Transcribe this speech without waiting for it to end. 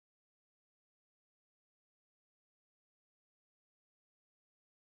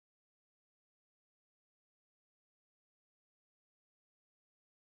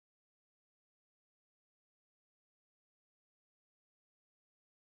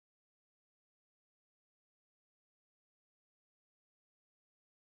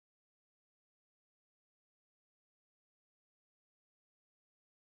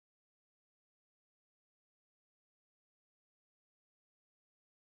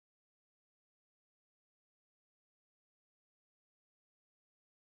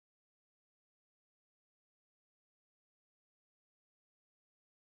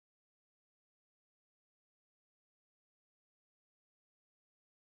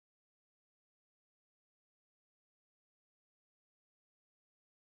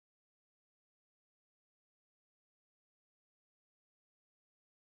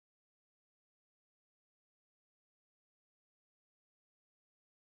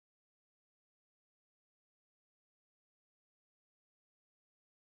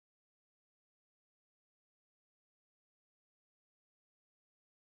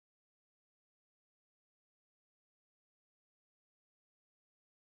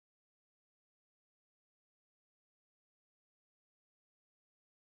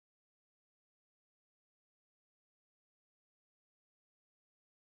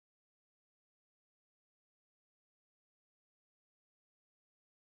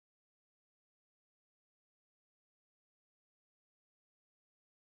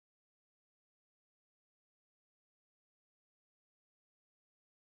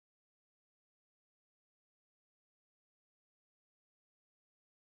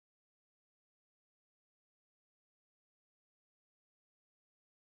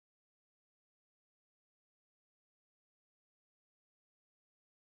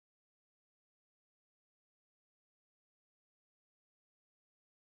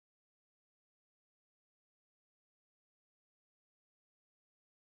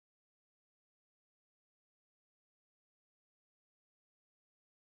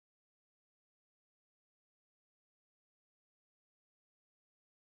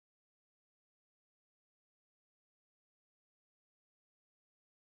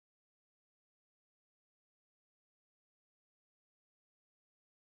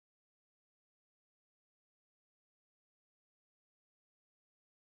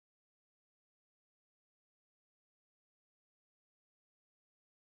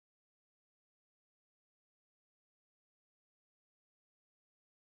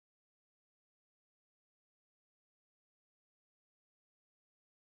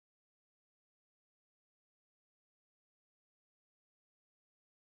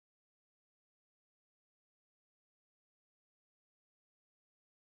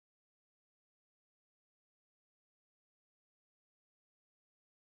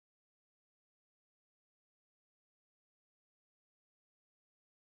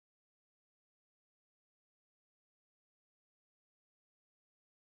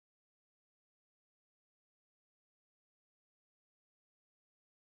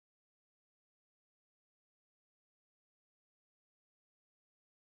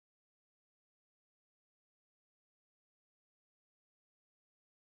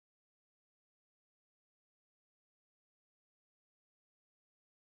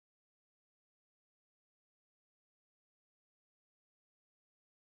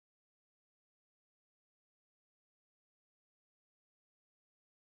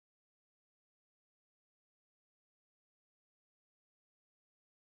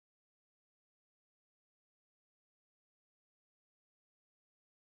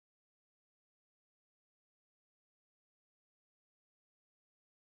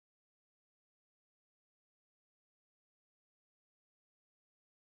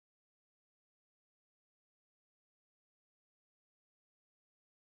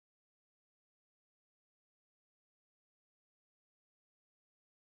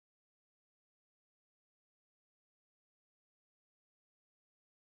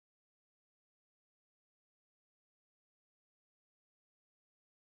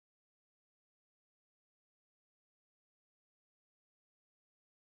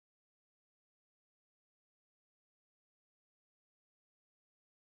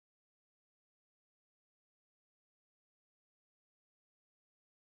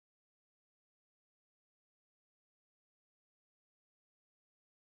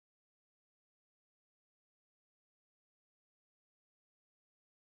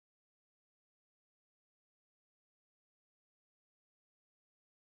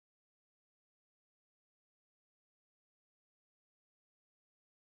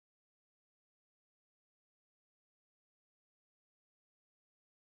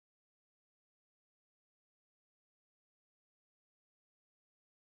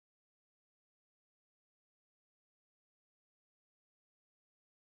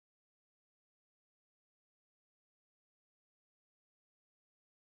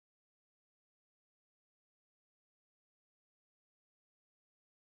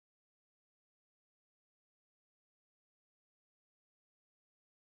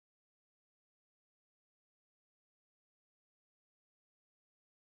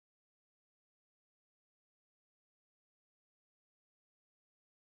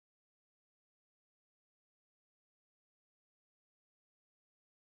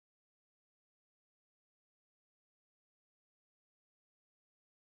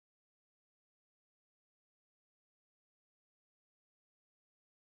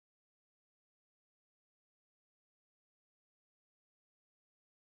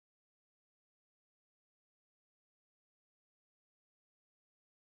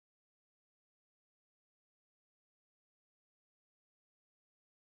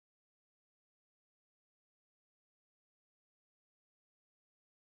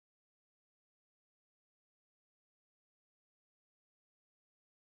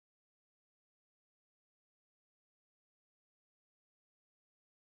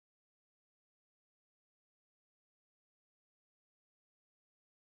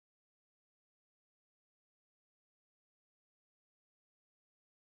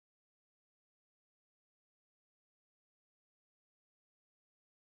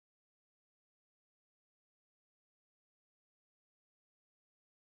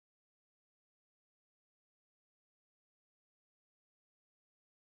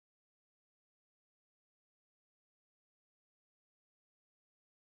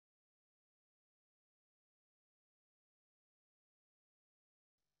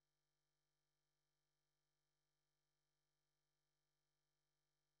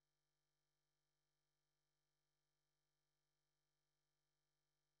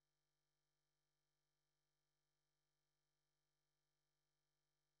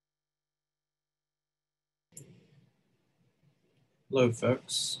Hello,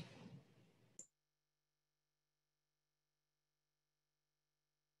 folks.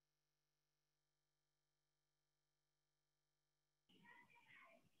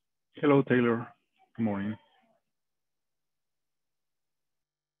 Hello, Taylor. Good morning.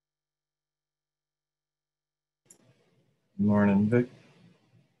 Good morning, Vic.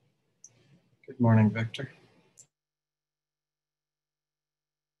 Good morning, Victor.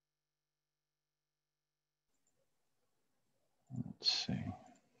 Let's see.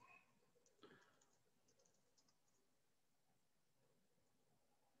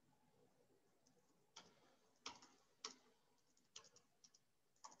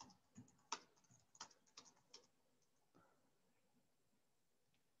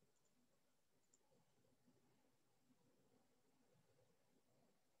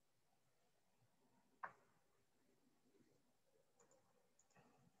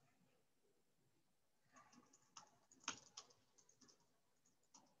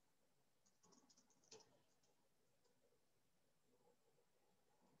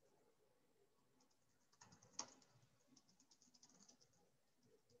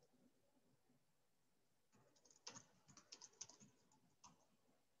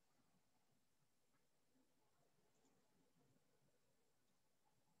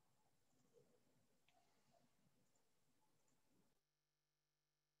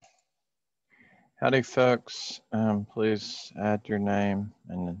 Howdy, folks. Please add your name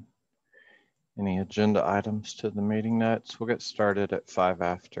and any agenda items to the meeting notes. We'll get started at 5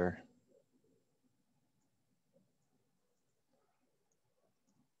 after.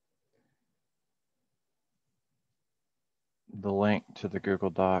 The link to the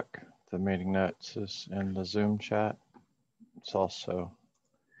Google Doc, the meeting notes, is in the Zoom chat. It's also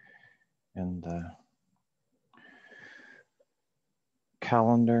in the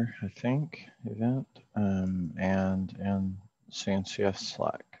calendar, I think, event, and in CNCF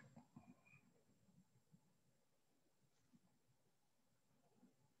Slack.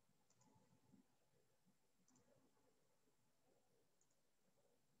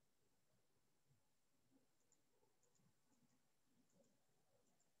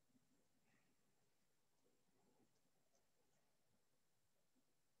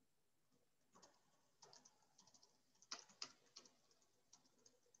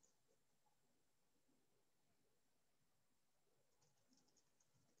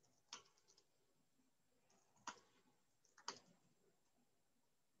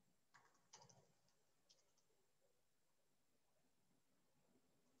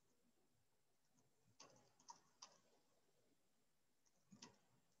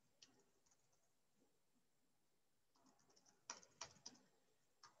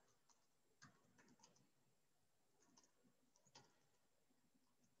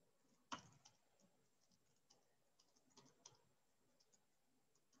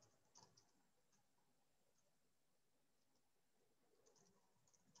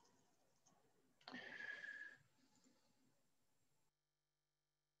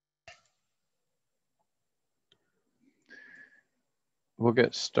 We'll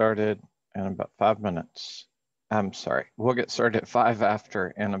get started in about 5 minutes. I'm sorry, we'll get started at 5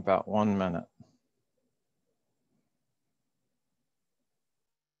 after in about 1 minute.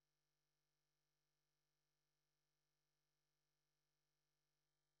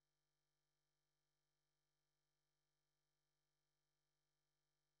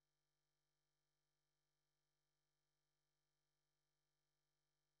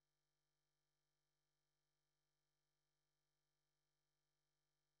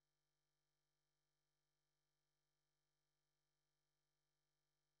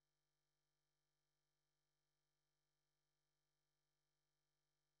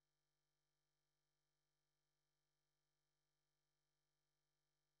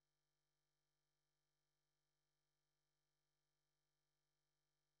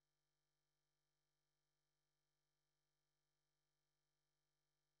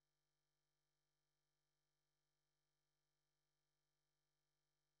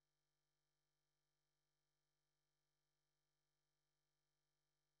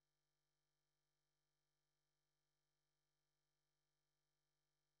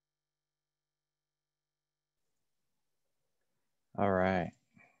 All right.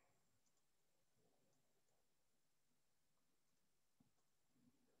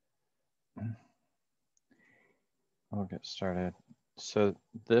 We'll get started. So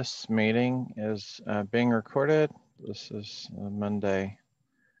this meeting is being recorded. This is Monday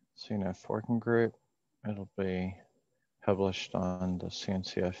CNF working group. It'll be published on the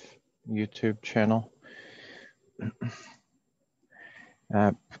CNCF YouTube channel.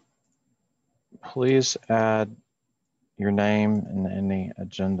 Please add your name and any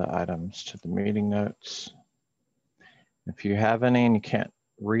agenda items to the meeting notes. If you have any and you can't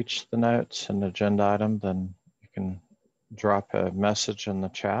reach the notes and agenda item, then you can drop a message in the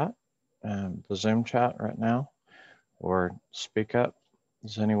chat, the Zoom chat right now, or speak up.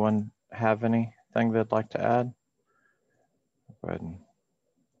 Does anyone have anything they'd like to add? Go ahead and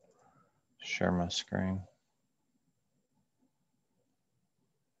share my screen.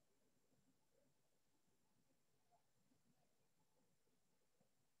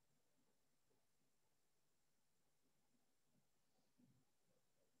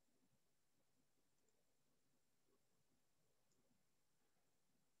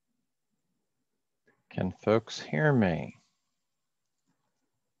 Can folks hear me?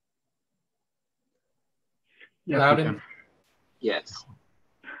 Yes, Loud we and can. yes.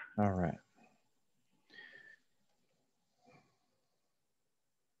 All right.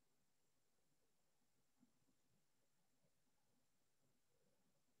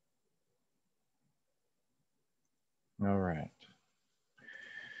 All right.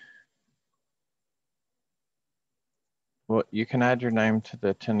 Well, you can add your name to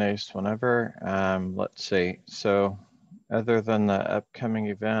the attendees whenever. Let's see. So other than the upcoming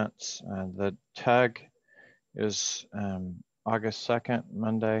events, the tag is August 2nd,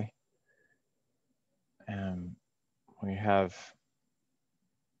 Monday. We have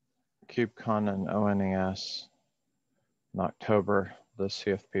KubeCon and ONES in October. The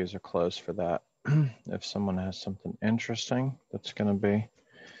CFPs are closed for that. If someone has something interesting that's going to be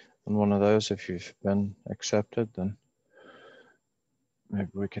on one of those, if you've been accepted, then maybe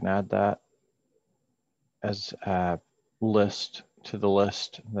we can add that as a list to the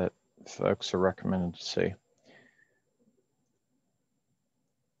list that folks are recommended to see.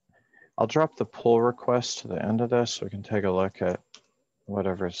 I'll drop the pull request to the end of this so we can take a look at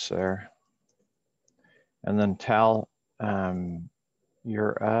whatever's there. And then Tal,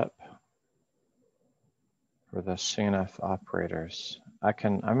 you're up for the CNF operators.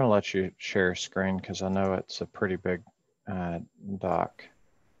 I'm gonna let you share screen because I know it's a pretty big doc.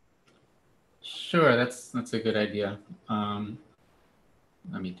 Sure, that's a good idea.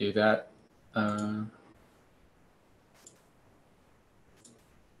 Let me do that.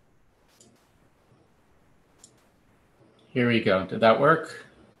 Here we go. Did that work?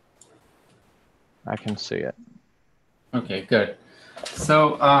 I can see it. Okay, good.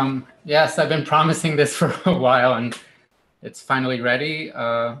 So yes, I've been promising this for a while, and it's finally ready.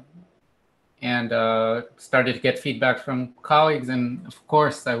 And started to get feedback from colleagues, and of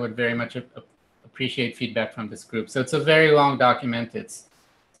course, I would very much appreciate feedback from this group. So it's a very long document. It's,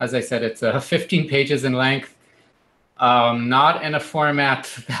 as I said, it's 15 pages in length. Not in a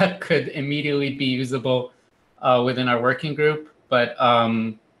format that could immediately be usable within our working group, but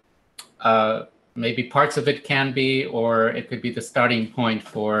maybe parts of it can be, or it could be the starting point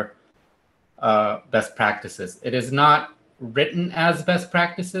for best practices. It is not written as best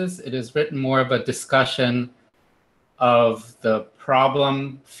practices. It is written more of a discussion of the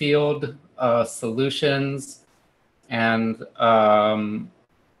problem field, solutions, and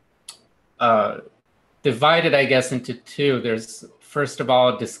divided, I guess, into two. There's, first of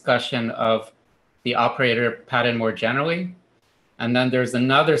all, a discussion of the operator pattern more generally. And then there's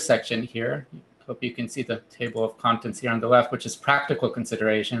another section here. Hope you can see the table of contents here on the left, which is practical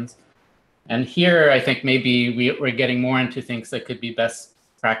considerations. And here, I think maybe we're getting more into things that could be best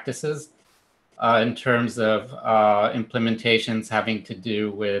practices in terms of implementations having to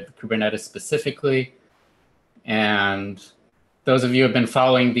do with Kubernetes specifically. And those of you who have been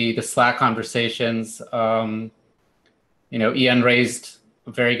following the Slack conversations, Ian raised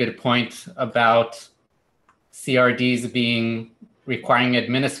a very good point about CRDs requiring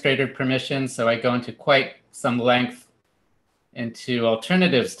administrator permission. So I go into quite some length into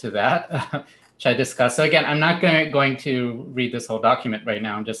alternatives to that, which I discuss. So again, I'm not going to read this whole document right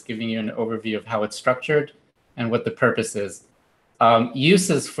now. I'm just giving you an overview of how it's structured and what the purpose is.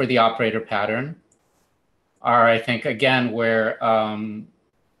 Uses for the operator pattern are, I think, again, where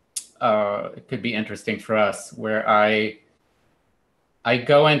it could be interesting for us, where I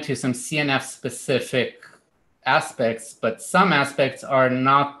go into some CNF specific aspects, but some aspects are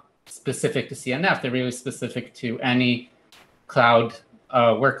not specific to CNF. They're really specific to any cloud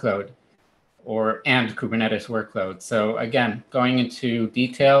workload and Kubernetes workload. So again, going into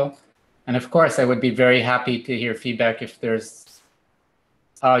detail. And of course, I would be very happy to hear feedback if there's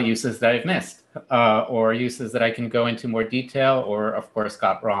uses that I've missed or uses that I can go into more detail or, of course,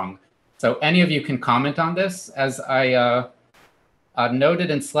 got wrong. So any of you can comment on this, as I noted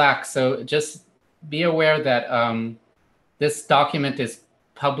in Slack. So just be aware that this document is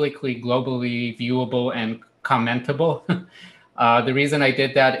publicly, globally viewable and commentable. The reason I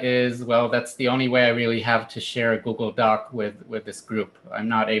did that is, well, that's the only way I really have to share a Google Doc with this group. I'm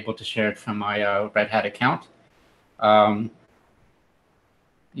not able to share it from my Red Hat account.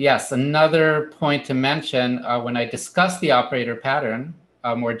 Yes, another point to mention, when I discuss the operator pattern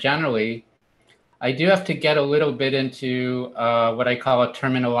more generally, I do have to get a little bit into what I call a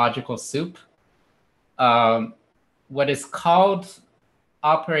terminological soup. What is called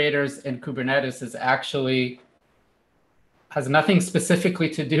operators in Kubernetes is actually has nothing specifically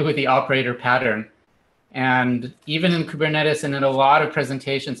to do with the operator pattern. And even in Kubernetes and in a lot of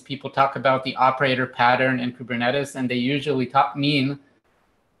presentations, people talk about the operator pattern in Kubernetes, and they usually mean,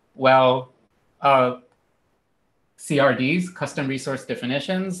 well, CRDs, custom resource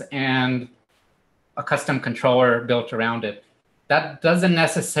definitions, and a custom controller built around it. That doesn't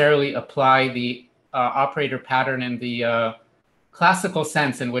necessarily apply the operator pattern in the classical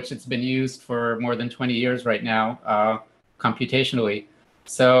sense in which it's been used for more than 20 years right now, computationally.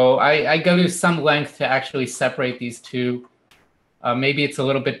 So I go to some length to actually separate these two. Maybe it's a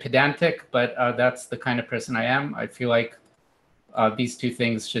little bit pedantic, but that's the kind of person I am. I feel like these two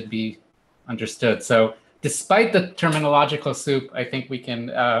things should be understood. So despite the terminological soup, I think we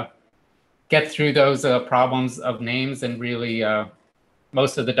can get through those problems of names, and really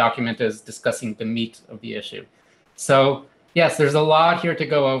most of the document is discussing the meat of the issue. So yes, there's a lot here to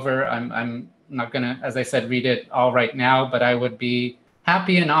go over. I'm not gonna, as I said, read it all right now, but I would be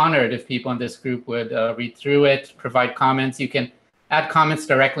happy and honored if people in this group would read through it, provide comments. You can add comments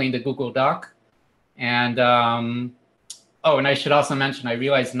directly in the Google Doc. And oh, and I should also mention, I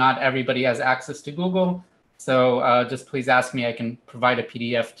realize not everybody has access to Google. So just please ask me. I can provide a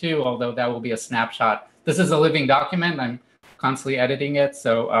PDF too, although that will be a snapshot. This is a living document. I'm constantly editing it.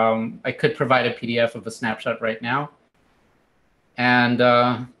 So I could provide a PDF of a snapshot right now.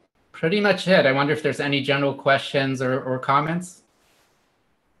 And pretty much it. I wonder if there's any general questions or comments.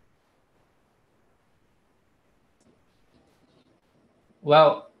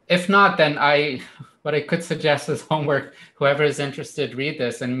 Well, if not, then what I could suggest is homework. Whoever is interested, read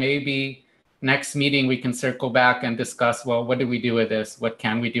this, and maybe next meeting we can circle back and discuss, well, what do we do with this? What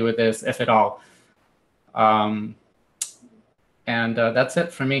can we do with this, if at all? And that's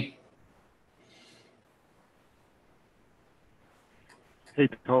it for me. Hey,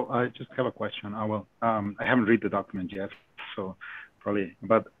 Paul, I just have a question. I haven't read the document yet, so probably,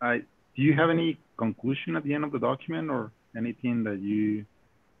 but do you have any conclusion at the end of the document, or anything that you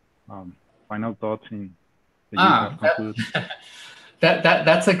final thoughts in that you have concluded?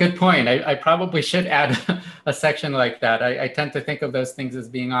 That's a good point. I probably should add a section like that. I tend to think of those things as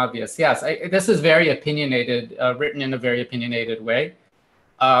being obvious. Yes, this is very opinionated, written in a very opinionated way.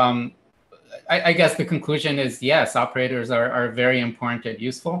 I guess the conclusion is, yes, operators are very important and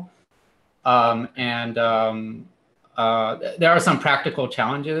useful. There are some practical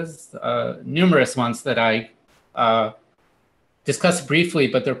challenges, numerous ones that I discussed briefly,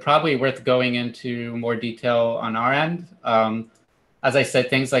 but they're probably worth going into more detail on our end. As I said,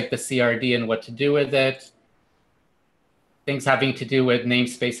 things like the CRD and what to do with it, things having to do with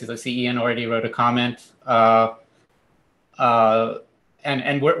namespaces. I see Ian already wrote a comment.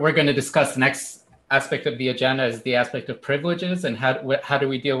 And we're going to discuss the next aspect of the agenda is the aspect of privileges, and how do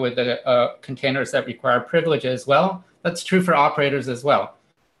we deal with the containers that require privileges? Well, that's true for operators as well,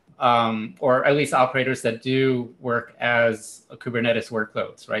 or at least operators that do work as Kubernetes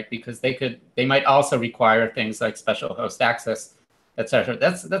workloads, right? Because they might also require things like special host access, et cetera.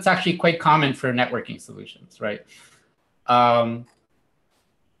 That's actually quite common for networking solutions, right?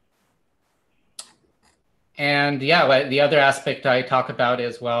 And yeah, the other aspect I talk about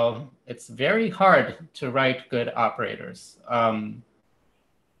is, well, it's very hard to write good operators. I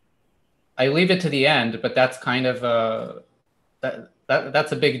leave it to the end, but that's kind of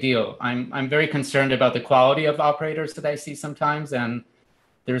that's a big deal. I'm very concerned about the quality of operators that I see sometimes, and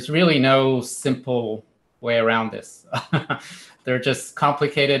there's really no simple way around this. They're just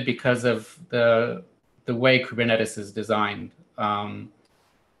complicated because of the way Kubernetes is designed.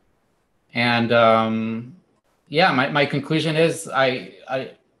 Yeah, my conclusion is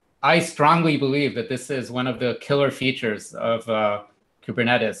I strongly believe that this is one of the killer features of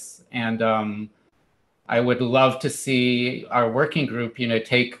Kubernetes, and I would love to see our working group,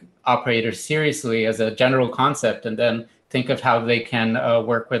 take operators seriously as a general concept, and then think of how they can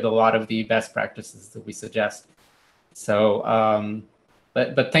work with a lot of the best practices that we suggest. So,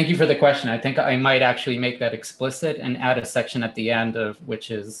 but thank you for the question. I think I might actually make that explicit and add a section at the end of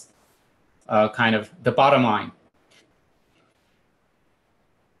which is kind of the bottom line.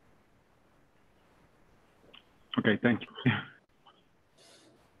 Okay, thank you.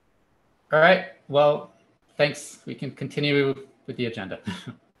 All right. Well, thanks. We can continue with the agenda.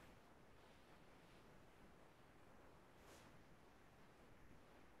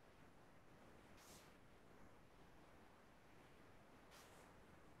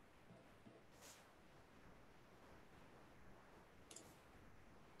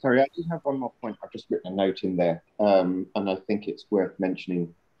 Sorry, I just have one more point. I've just written a note in there, and I think it's worth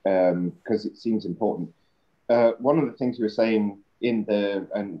mentioning because it seems important. One of the things you were saying in the,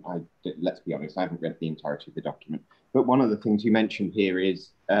 let's be honest, I haven't read the entirety of the document, but one of the things you mentioned here is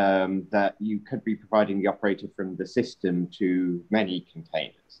that you could be providing the operator from the system to many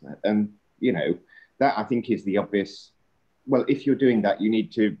containers. And, you know, that I think is the obvious, well, if you're doing that, you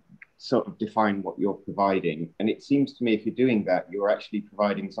need to sort of define what you're providing. And it seems to me if you're doing that, you're actually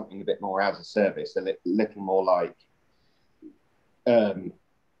providing something a bit more as a service, a little more like, to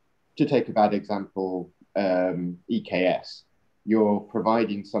take a bad example, EKS. You're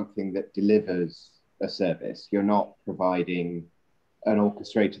providing something that delivers a service. You're not providing an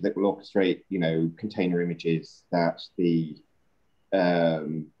orchestrator that will orchestrate, you know, container images that the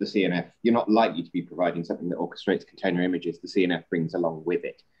CNF, you're not likely to be providing something that orchestrates container images the CNF brings along with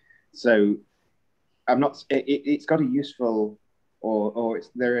it. So I'm not, it's got a useful,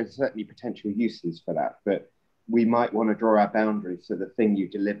 there are certainly potential uses for that, but we might want to draw our boundaries so the thing you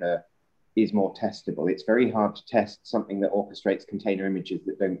deliver is more testable. It's very hard to test something that orchestrates container images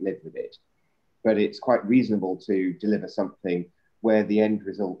that don't live with it, but it's quite reasonable to deliver something where the end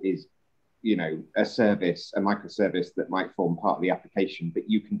result is, you know, a service, a microservice that might form part of the application, but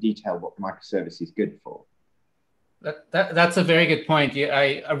you can detail what the microservice is good for. That's a very good point.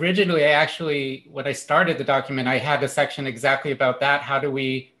 Originally, when I started the document, I had a section exactly about that. How do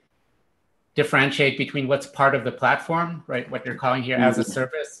we differentiate between what's part of the platform, right? What you're calling here as a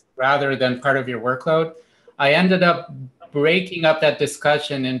service, rather than part of your workload. I ended up breaking up that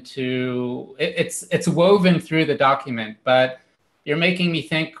discussion into, it's woven through the document, but you're making me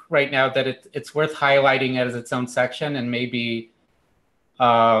think right now that it's worth highlighting it as its own section, and maybe,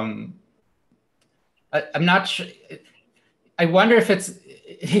 I'm not sure. I wonder if it's,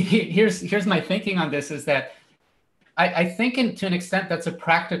 here's my thinking on this is that I think to an extent that's a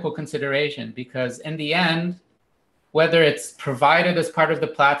practical consideration, because in the end, whether it's provided as part of the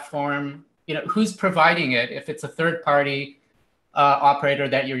platform, you know, who's providing it? If it's a third party operator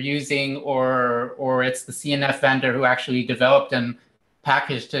that you're using, or it's the CNF vendor who actually developed and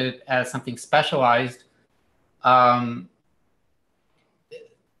packaged it as something specialized,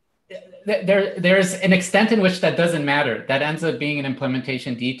 there's an extent in which that doesn't matter. That ends up being an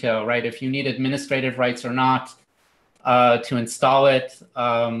implementation detail, right? If you need administrative rights or not to install it.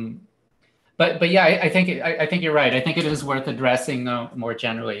 But yeah, I think you're right. I think it is worth addressing more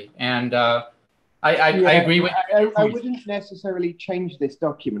generally. And I agree with you. I wouldn't necessarily change this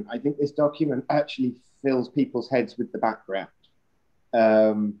document. I think this document actually fills people's heads with the background.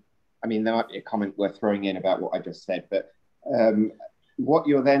 I mean, there might be a comment worth throwing in about what I just said, but what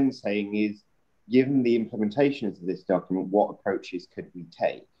you're then saying is, given the implementation of this document, what approaches could we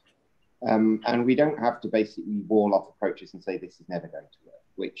take? And we don't have to basically wall off approaches and say this is never going to work,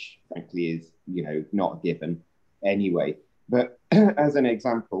 which frankly is, you know, not a given anyway. But as an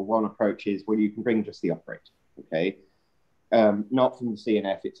example, one approach is, well, you can bring just the operator, okay? Not from the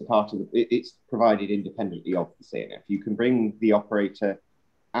CNF, it's a part of it's provided independently of the CNF. You can bring the operator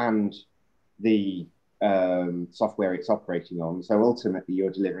and the software it's operating on. So ultimately you're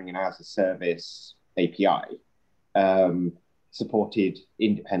delivering an as a service API supported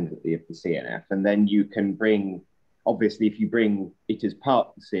independently of the CNF. And then you can bring, obviously, if you bring it as part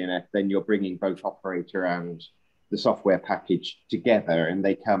of the CNF, then you're bringing both operator and the software package together, and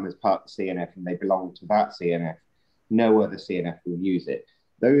they come as part of the CNF and they belong to that CNF. No other CNF will use it.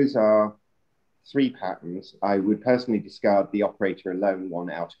 Those are three patterns. I would personally discard the operator alone one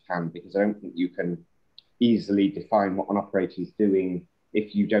out of hand, because I don't think you can easily define what an operator is doing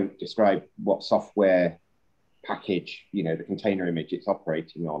if you don't describe what software package, you know, the container image it's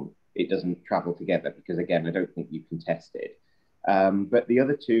operating on. It doesn't travel together, because again, I don't think you can test it. But the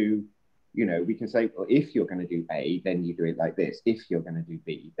other two, you know, we can say, well, if you're going to do A, then you do it like this. If you're going to do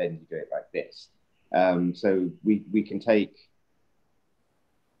B, then you do it like this. So we can take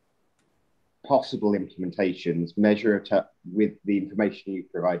possible implementations, measure it up with the information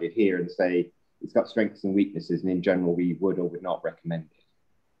you've provided here, and say it's got strengths and weaknesses, and in general, we would or would not recommend it.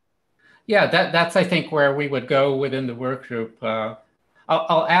 Yeah, that's I think where we would go within the work group.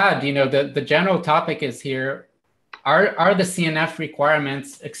 I'll add, you know, the general topic is here, are the CNF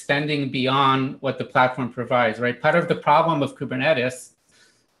requirements extending beyond what the platform provides, right? Part of the problem of Kubernetes,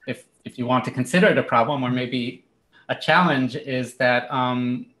 if you want to consider it a problem or maybe a challenge, is that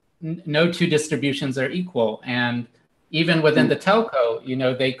no two distributions are equal. And even within the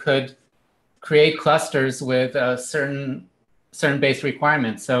telco, they could create clusters with certain base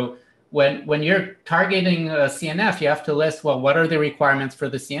requirements. So when you're targeting a CNF, you have to list, well, what are the requirements for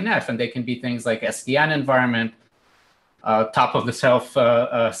the CNF? And they can be things like SDN environment, top of the shelf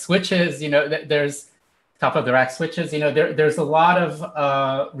switches, there's top of the rack switches, there's a lot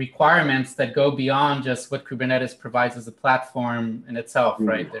of requirements that go beyond just what Kubernetes provides as a platform in itself,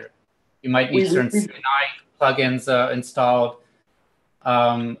 right? You might need certain CNI plugins installed.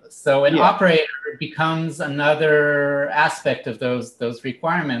 So an operator becomes another aspect of those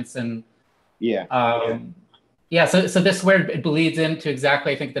requirements. And so this is where it bleeds into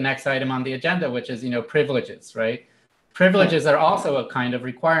exactly, I think, the next item on the agenda, which is, privileges, right? Privileges are also a kind of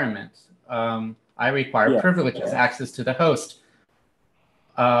requirement. I require privileges, access to the host.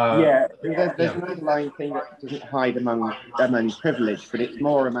 There's an underlying thing that doesn't hide among privilege, but it's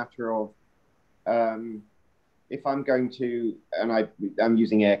more a matter of if I'm going to, and I'm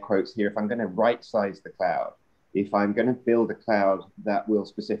using air quotes here, if I'm going to right size the cloud, if I'm going to build a cloud that will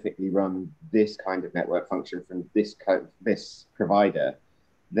specifically run this kind of network function from this provider,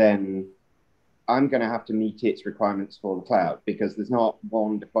 then I'm going to have to meet its requirements for the cloud, because there's not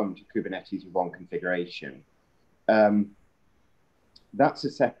one deployment of Kubernetes with one configuration. That's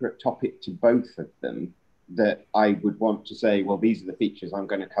a separate topic to both of them that I would want to say, well, these are the features I'm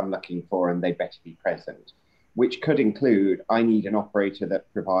going to come looking for, and they better be present, which could include, I need an operator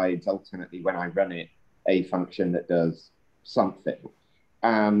that provides, ultimately, when I run it, a function that does something.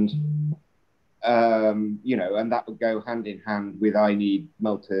 And and that would go hand in hand with, I need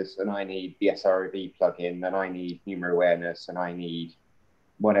Multus, and I need the SRV plugin, and I need Numero Awareness, and I need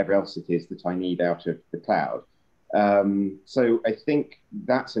whatever else it is that I need out of the cloud. So I think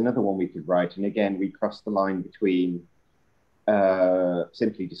that's another one we could write. And again, we cross the line between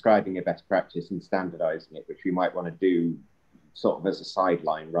simply describing a best practice and standardizing it, which we might want to do sort of as a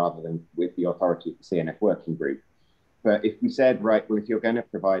sideline rather than with the authority of the CNF working group. But if we said, right, well, if you're going to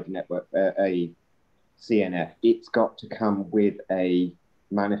provide a network, a CNF, it's got to come with a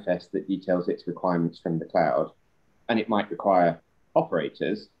manifest that details its requirements from the cloud, and it might require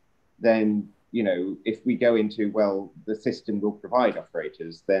operators, then, if we go into, well, the system will provide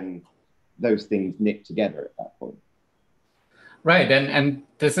operators, then those things knit together at that point. Right, and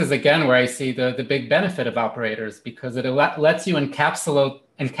this is, again, where I see the big benefit of operators, because it lets you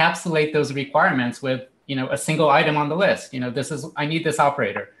encapsulate those requirements with, a single item on the list. I need this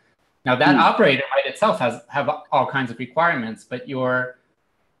operator. Now that operator might itself have all kinds of requirements, but you're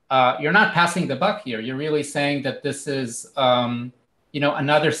not passing the buck here. You're really saying that this is,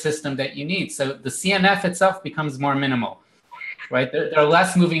 another system that you need. So the CNF itself becomes more minimal, right? There are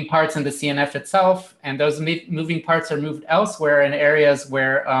less moving parts in the CNF itself, and those moving parts are moved elsewhere in areas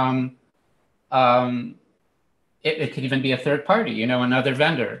where it could even be a third party, another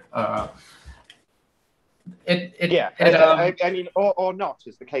vendor. I mean, or not,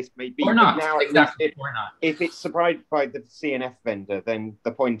 as the case may be. Or not, now, exactly, or not. If it's supplied by the CNF vendor, then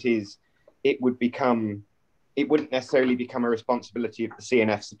the point is, it wouldn't necessarily become a responsibility of the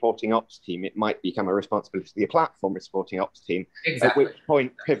CNF supporting ops team. It might become a responsibility of the platform supporting ops team. Exactly. At which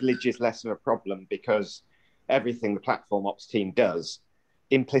point, privilege is less of a problem, because everything the platform ops team does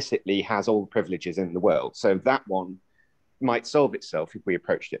implicitly has all the privileges in the world. So that one might solve itself if we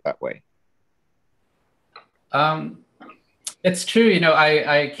approached it that way. It's true,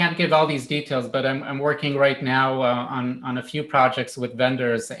 I can't give all these details, but I'm working right now on a few projects with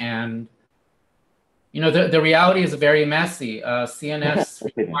vendors, and the reality is very messy. CNFs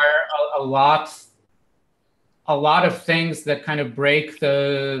require a lot of things that kind of break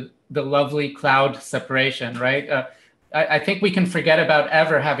the lovely cloud separation, right? I think we can forget about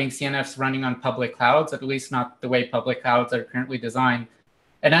ever having CNFs running on public clouds, at least not the way public clouds are currently designed.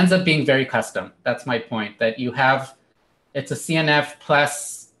 It ends up being very custom. That's my point, that it's a CNF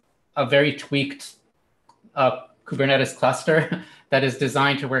plus a very tweaked Kubernetes cluster that is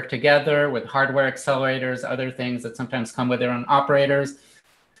designed to work together with hardware accelerators, other things that sometimes come with their own operators.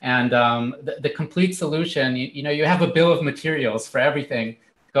 And the complete solution, you have a bill of materials for everything,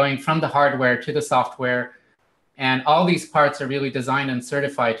 going from the hardware to the software. And all these parts are really designed and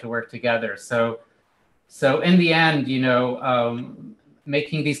certified to work together. So in the end,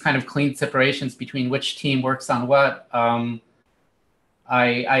 making these kind of clean separations between which team works on what, I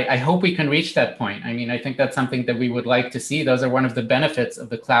hope we can reach that point. I mean, I think that's something that we would like to see. Those are one of the benefits of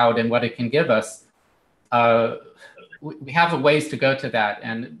the cloud and what it can give us. We have a ways to go to that,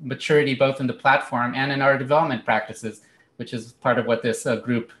 and maturity both in the platform and in our development practices, which is part of what this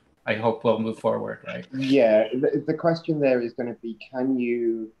group, I hope, will move forward, right? Yeah, the question there is going to be, can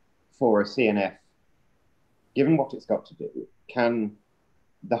you for a CNF, given what it's got to do, can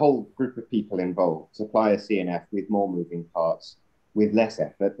the whole group of people involved supply a CNF with more moving parts with less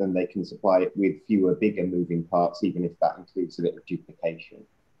effort than they can supply it with fewer, bigger moving parts, even if that includes a bit of duplication.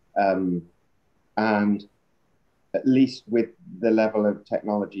 And at least with the level of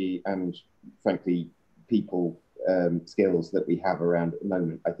technology and, frankly, people skills that we have around at the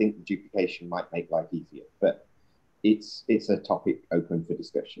moment, I think duplication might make life easier. But it's a topic open for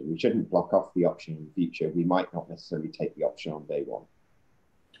discussion. We shouldn't block off the option in the future. We might not necessarily take the option on day one.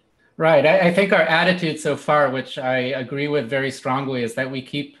 Right. I think our attitude so far, which I agree with very strongly, is that we're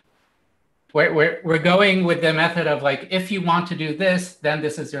going with the method of like, if you want to do this, then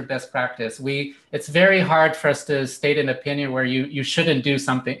this is your best practice. It's very hard for us to state an opinion where you shouldn't do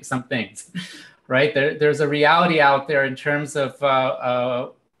some things, right? There's a reality out there in terms of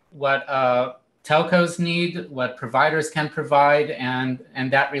what telcos need, what providers can provide, and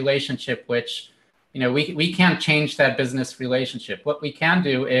that relationship, which, we can't change that business relationship. What we can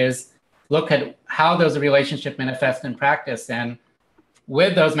do is look at how those relationships manifest in practice, and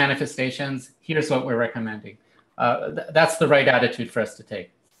with those manifestations, here's what we're recommending. That's the right attitude for us to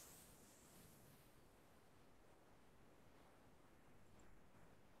take.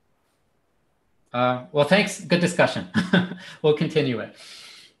 Well, thanks. Good discussion. We'll continue it.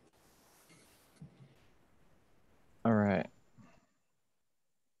 All right.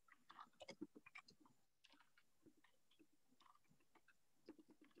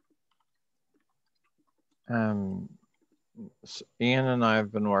 So Ian and I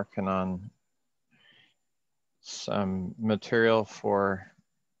have been working on some material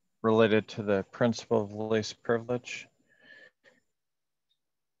related to the principle of least privilege.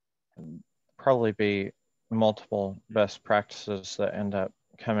 Probably be multiple best practices that end up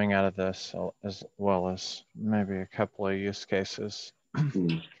coming out of this, as well as maybe a couple of use cases.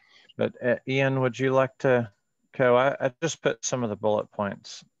 But Ian, would you like to go? I just put some of the bullet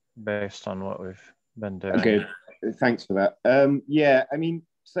points based on what we've been doing. Okay, thanks for that. Yeah, I mean,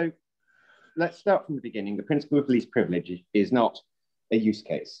 so let's start from the beginning. The principle of least privilege is not a use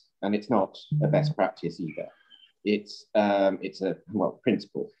case, and it's not a best practice either. It's a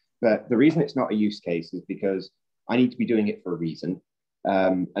principle. But the reason it's not a use case is because I need to be doing it for a reason.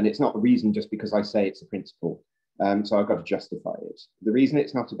 And it's not a reason just because I say it's a principle. So I've got to justify it. The reason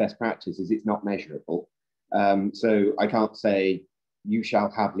it's not a best practice is it's not measurable. So I can't say you shall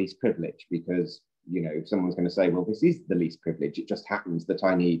have least privilege because, someone's going to say, well, this is the least privilege. It just happens that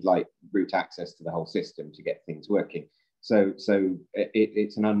I need like root access to the whole system to get things working. So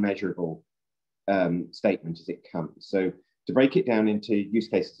it's an unmeasurable statement as it comes. So to break it down into use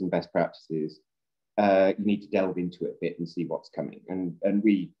cases and best practices, you need to delve into it a bit and see what's coming. And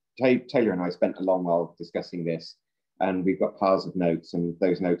Taylor and I spent a long while discussing this, and we've got piles of notes, and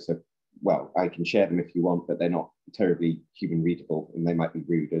those notes are, well, I can share them if you want, but they're not terribly human readable, and they might be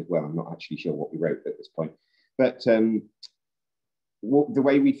rude as well. I'm not actually sure what we wrote at this point. But the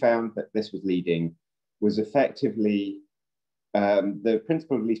way we found that this was leading was effectively the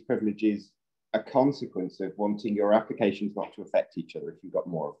principle of least privilege is a consequence of wanting your applications not to affect each other if you've got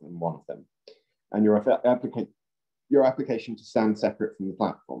more than one of them, and your application to stand separate from the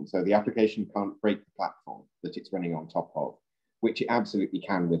platform. So the application can't break the platform that it's running on top of, which it absolutely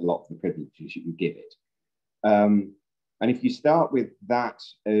can with a lot of the privileges you can give it. And if you start with that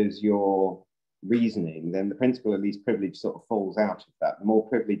as your reasoning, then the principle of least privilege sort of falls out of that. The more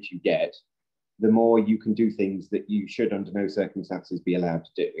privilege you get, the more you can do things that you should under no circumstances be allowed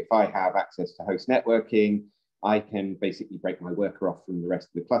to do. If I have access to host networking, I can basically break my worker off from the rest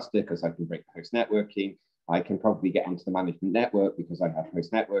of the cluster because I can break the host networking. I can probably get onto the management network because I have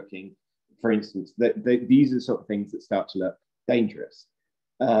host networking. For instance, these are the sort of things that start to look dangerous.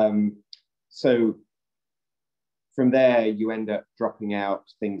 So from there, you end up dropping out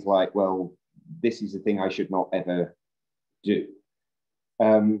things like, well, this is a thing I should not ever do.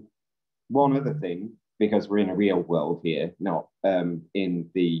 One other thing, because we're in a real world here, not in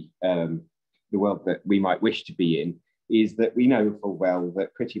the world that we might wish to be in, is that we know full well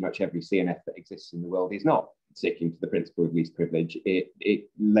that pretty much every CNF that exists in the world is not sticking to the principle of least privilege. It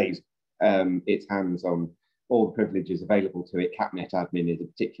lays its hands on all the privileges available to it. CapNet admin is a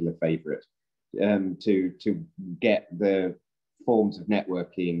particular favorite to get the forms of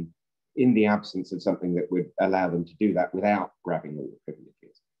networking in the absence of something that would allow them to do that without grabbing all the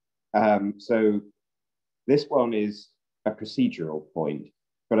privileges. So this one is a procedural point,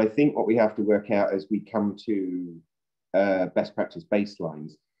 but I think what we have to work out as we come to best practice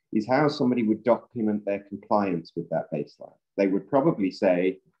baselines is how somebody would document their compliance with that baseline. They would probably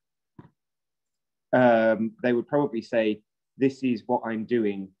say, this is what I'm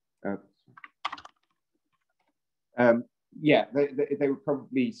doing Yeah, they would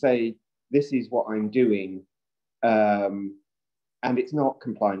probably say, this is what I'm doing, and it's not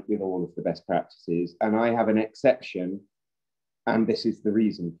compliant with all of the best practices, and I have an exception, and this is the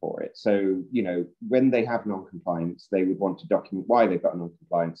reason for it. So, you know, when they have non-compliance, they would want to document why they've got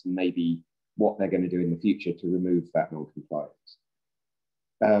non-compliance and maybe what they're going to do in the future to remove that non-compliance.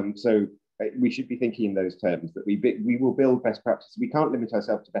 So we should be thinking in those terms, that we will build best practices. We can't limit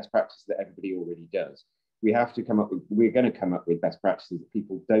ourselves to best practices that everybody already does. We have to we're going to come up with best practices that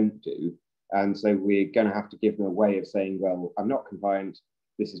people don't do. And so we're going to have to give them a way of saying, well, I'm not compliant.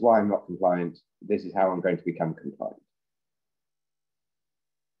 This is why I'm not compliant. This is how I'm going to become compliant.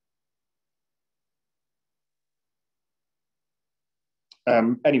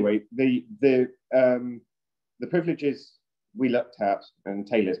 Anyway, the privileges we looked at, and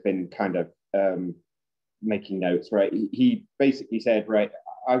Taylor's been kind of making notes, right? He basically said, right,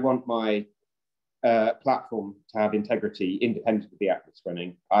 I want my platform to have integrity independent of the app that's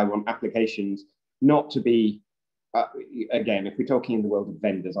running. I want applications not to be, again, if we're talking in the world of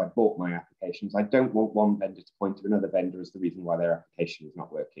vendors, I bought my applications. I don't want one vendor to point to another vendor as the reason why their application is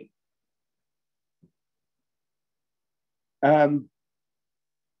not working.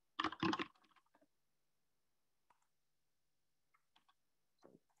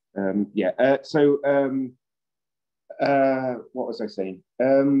 What was I saying?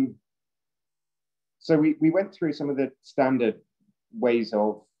 So we went through some of the standard ways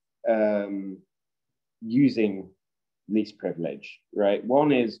of using least privilege, right?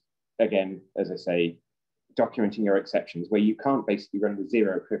 One is, again, as I say, documenting your exceptions, where you can't basically run with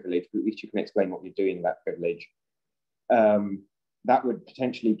zero privilege, but at least you can explain what you're doing in that privilege. That would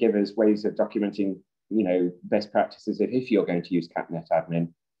potentially give us ways of documenting, you know, best practices. If you're going to use CatNet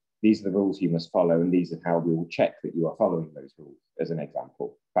admin, these are the rules you must follow, and these are how we will check that you are following those rules, as an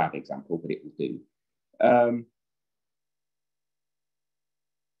example. Bad example, but it will do.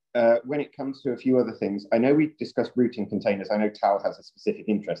 When it comes to a few other things, I know we discussed routing containers. I know Tal has a specific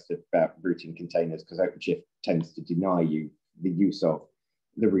interest about routing containers because OpenShift tends to deny you the use of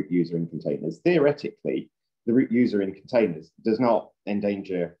the root user in containers. Theoretically, the root user in containers does not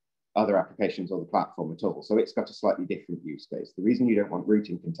endanger other applications or the platform at all. So it's got a slightly different use case. The reason you don't want root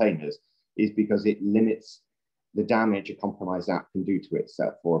in containers is because it limits the damage a compromised app can do to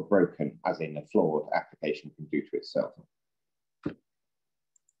itself, or a broken, as in a flawed application, can do to itself.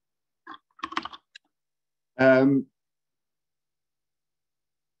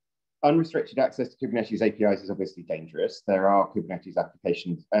 Unrestricted access to Kubernetes APIs is obviously dangerous. There are Kubernetes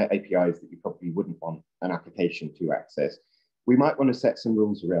applications, APIs that you probably wouldn't want an application to access. We might want to set some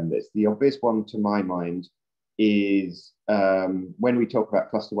rules around this. The obvious one to my mind is when we talk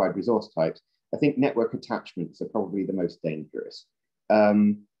about cluster-wide resource types, I think network attachments are probably the most dangerous.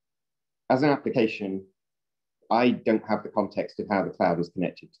 As an application, I don't have the context of how the cloud is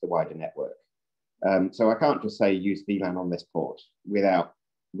connected to the wider network. So I can't just say use VLAN on this port without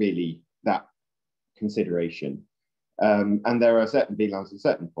really that consideration. And there are certain VLANs and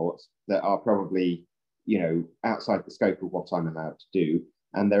certain ports that are probably, you know, outside the scope of what I'm allowed to do.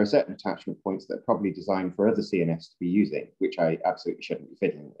 And there are certain attachment points that are probably designed for other CNFs to be using, which I absolutely shouldn't be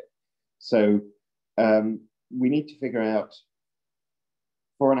fiddling with. So we need to figure out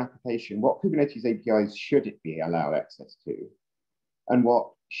for an application, what Kubernetes APIs should it be allowed access to? And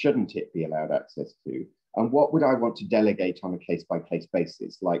what shouldn't it be allowed access to? And what would I want to delegate on a case-by-case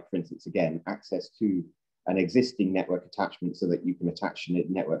basis? Like, for instance, again, access to an existing network attachment so that you can attach a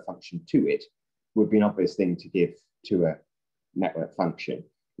network function to it would be an obvious thing to give to a network function.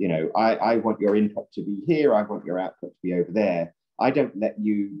 You know, I want your input to be here, I want your output to be over there. I don't let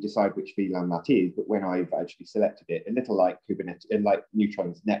you decide which VLAN that is, but when I've actually selected it, a little like Kubernetes, like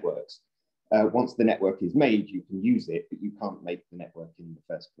Neutron's networks, once the network is made, you can use it, but you can't make the network in the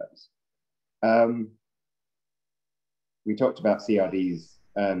first place. We talked about CRDs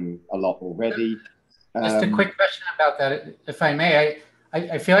a lot already. Just a quick question about that, if I may.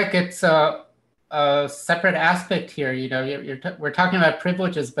 I feel like it's a separate aspect here. You know, we're talking about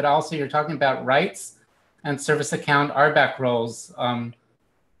privileges, but also you're talking about rights and service account RBAC roles. A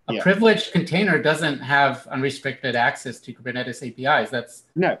privileged container doesn't have unrestricted access to Kubernetes APIs. That's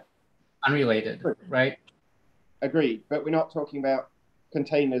unrelated, right? Agreed, but we're not talking about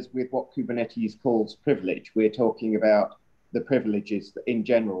containers with what Kubernetes calls privilege. We're talking about the privileges in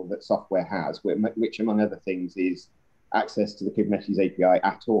general that software has, which among other things is access to the Kubernetes API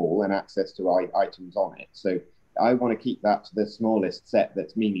at all and access to items on it. So I want to keep that to the smallest set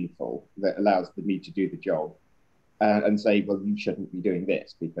that's meaningful, that allows me to do the job, and say, well, you shouldn't be doing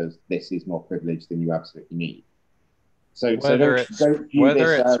this because this is more privileged than you absolutely need. So Whether don't view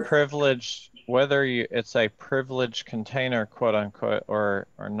this it's as privileged, it's a privileged container, quote unquote, or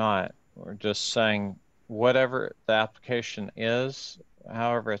not. We're just saying whatever the application is,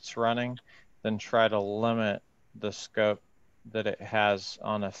 however it's running, then try to limit the scope that it has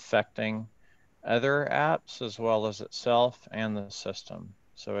on affecting other apps as well as itself and the system.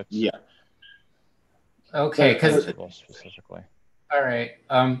 So it's yeah. Okay, because specifically. all right,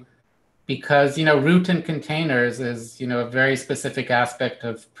 because root in containers is a very specific aspect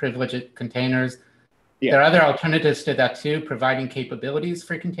of privileged containers. Yeah. There are other alternatives to that too, providing capabilities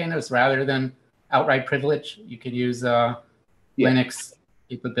for containers rather than outright privilege. You could use Linux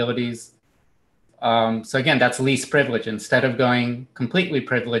capabilities. So again, that's least privilege. Instead of going completely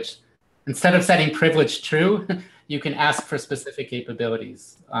privileged, instead of setting privilege true, you can ask for specific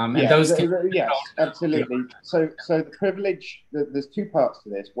capabilities. And those yes, absolutely. So the privilege, there's two parts to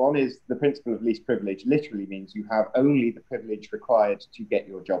this. One is the principle of least privilege literally means you have only the privilege required to get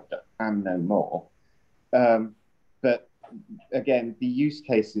your job done and no more. But again, the use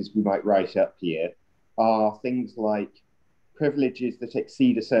cases we might write up here are things like privileges that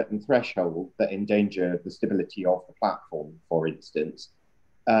exceed a certain threshold that endanger the stability of the platform, for instance,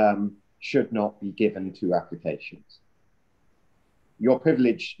 should not be given to applications. Your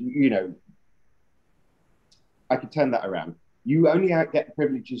privilege, I could turn that around. You only get the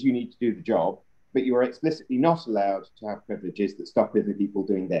privileges you need to do the job, but you are explicitly not allowed to have privileges that stop other people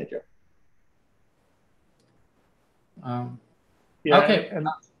doing their job. Okay. And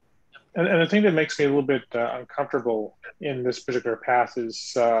the thing that makes me a little bit uncomfortable in this particular path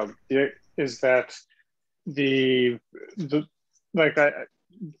is that the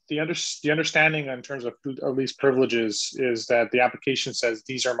understanding in terms of at least privileges is that the application says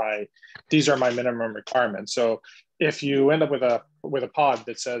these are my minimum requirements. So if you end up with a pod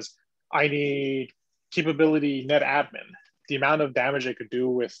that says I need capability net admin, the amount of damage it could do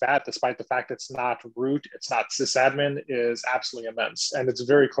with that, despite the fact it's not root, it's not sysadmin, is absolutely immense, and it's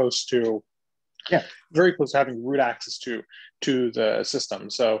very close to having root access to the system.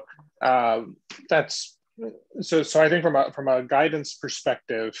 So that's so I think from a guidance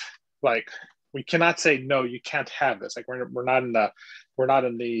perspective, like we cannot say no, you can't have this. Like we're not in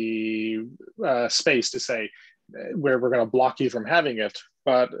the space to say where we're going to block you from having it.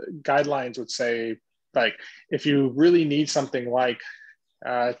 But guidelines would say, like, if you really need something like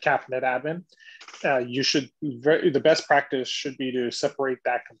cap net admin, the best practice should be to separate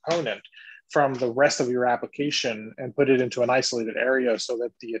that component from the rest of your application and put it into an isolated area so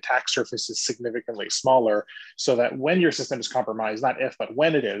that the attack surface is significantly smaller, so that when your system is compromised, not if, but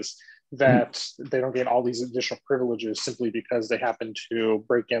when it is, that they don't gain all these additional privileges simply because they happen to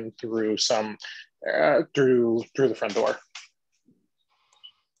break in through through the front door.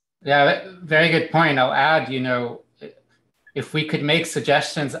 Yeah, very good point. I'll add, if we could make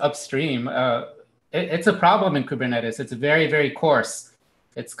suggestions upstream, it's a problem in Kubernetes. It's very, very coarse.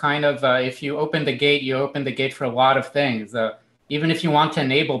 It's kind of, if you open the gate, you open the gate for a lot of things. Even if you want to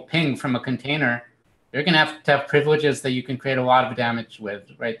enable ping from a container, you're going to have privileges that you can create a lot of damage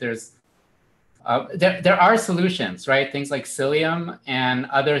with, right? There are solutions, right? Things like Cilium and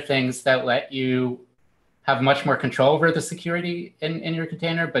other things that let you have much more control over the security in your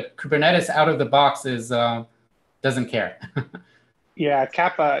container, but Kubernetes out of the box doesn't care. Yeah,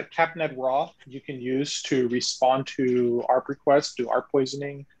 CapNet raw you can use to respond to ARP requests, do ARP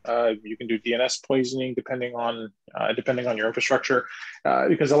poisoning. You can do DNS poisoning depending on your infrastructure,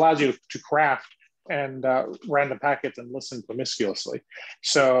 because it allows you to craft and random packets and listen promiscuously.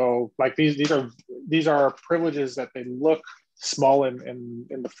 So like these are privileges that they look small in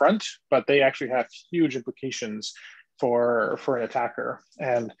the front, but they actually have huge implications for an attacker.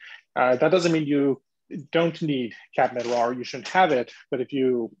 And that doesn't mean you don't need CapNet raw, or you shouldn't have it. But if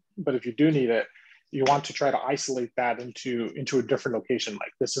you do need it, you want to try to isolate that into a different location.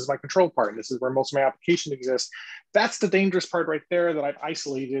 Like, this is my control part. This is where most of my application exists. That's the dangerous part right there that I've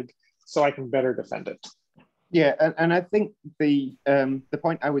isolated so I can better defend it. Yeah, and I think the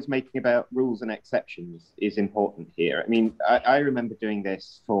point I was making about rules and exceptions is important here. I mean, I remember doing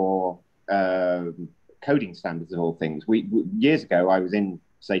this for coding standards of all things. Years ago, I was in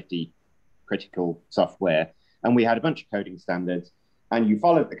safety critical software, and we had a bunch of coding standards, and you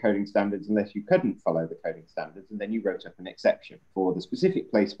followed the coding standards unless you couldn't follow the coding standards, and then you wrote up an exception for the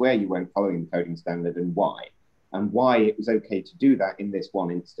specific place where you weren't following the coding standard and why it was okay to do that in this one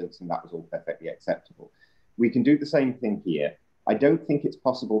instance, and that was all perfectly acceptable. We can do the same thing here. I don't think it's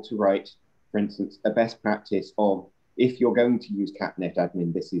possible to write, for instance, a best practice of, if you're going to use CapNet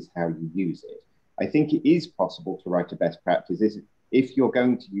admin, this is how you use it. I think it is possible to write a best practice. If you're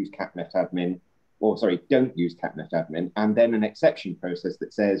going to use CapNet admin, or sorry, don't use CatNet admin, and then an exception process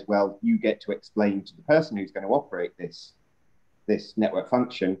that says, well, you get to explain to the person who's going to operate this network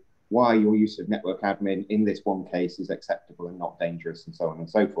function why your use of network admin in this one case is acceptable and not dangerous, and so on and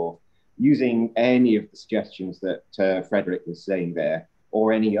so forth, using any of the suggestions that Frederick was saying there,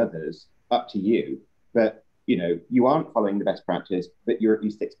 or any others, up to you. But you aren't following the best practice, but you're at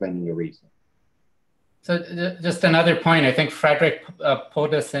least explaining your reason. So just another point, I think Frederick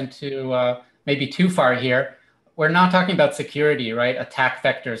pulled us into maybe too far here. We're not talking about security, right? Attack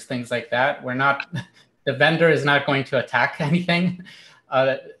vectors, things like that. We're not, the vendor is not going to attack anything.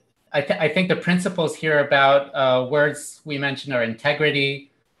 I think the principles here about words we mentioned are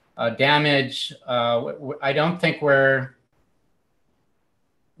integrity, damage. I don't think the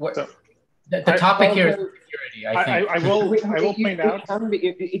topic here is security, I think. I will point out.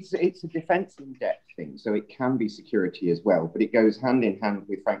 It's a defense in depth thing, so it can be security as well, but it goes hand in hand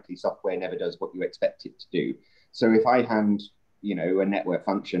with, frankly, software never does what you expect it to do. So if I hand, a network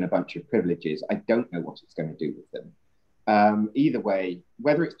function a bunch of privileges, I don't know what it's going to do with them. Either way,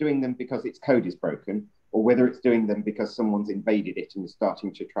 whether it's doing them because its code is broken, or whether it's doing them because someone's invaded it and is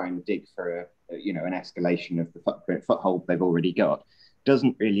starting to try and dig for an escalation of the foothold they've already got,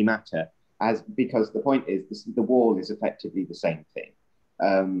 doesn't really matter. Because the point is the wall is effectively the same thing.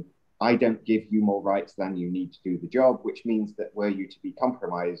 I don't give you more rights than you need to do the job, which means that were you to be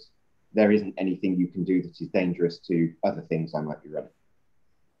compromised, there isn't anything you can do that is dangerous to other things I might be running.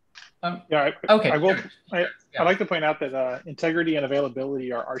 Okay. I'd like to point out that integrity and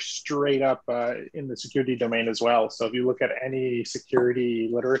availability are straight up in the security domain as well. So if you look at any security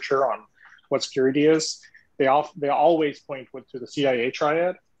literature on what security is, they always point to the CIA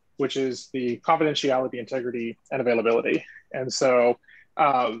triad, which is the confidentiality, integrity, and availability. And so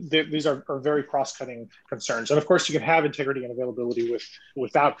these are very cross-cutting concerns. And of course, you can have integrity and availability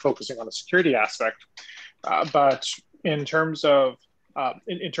without focusing on the security aspect. But in terms of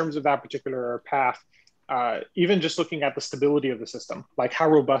that particular path, even just looking at the stability of the system, like how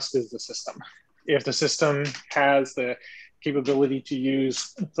robust is the system? If the system has the capability to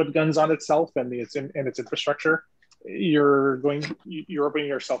use foot guns on itself and its infrastructure, you're opening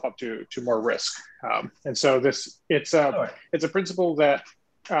yourself up to more risk. And so it's a principle that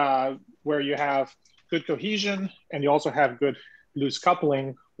where you have good cohesion and you also have good loose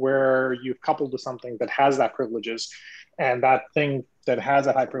coupling, where you've coupled to something that has that privileges, and that thing that has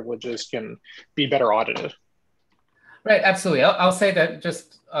that high privileges can be better audited. Right, absolutely. I'll say that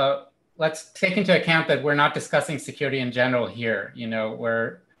just let's take into account that we're not discussing security in general here.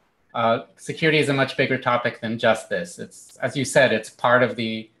 Security is a much bigger topic than just this. It's, as you said, it's part of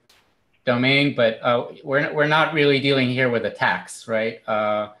the domain, but we're not really dealing here with attacks, right?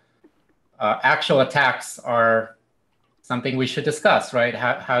 Actual attacks are something we should discuss, right?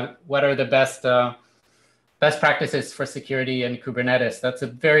 What are the best practices for security in Kubernetes? That's a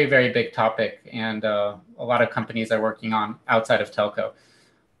very, very big topic, and a lot of companies are working on outside of telco.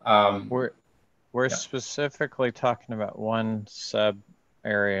 We're specifically talking about one sub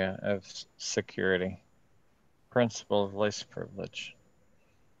area of security, principle of least privilege.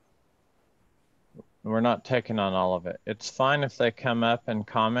 We're not taking on all of it. It's fine if they come up in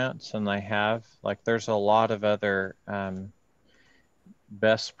comments, and they have, like, there's a lot of other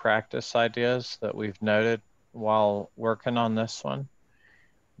best practice ideas that we've noted while working on this one,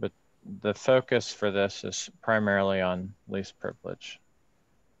 but the focus for this is primarily on least privilege.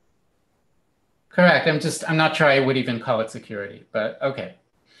 Correct. I'm not sure I would even call it security, but okay.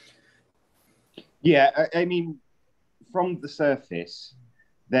 Yeah, I mean, from the surface,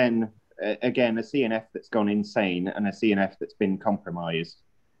 then again, a CNF that's gone insane and a CNF that's been compromised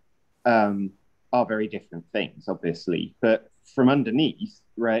are very different things, obviously. But from underneath,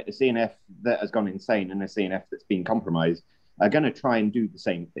 right, a CNF that has gone insane and a CNF that's been compromised are going to try and do the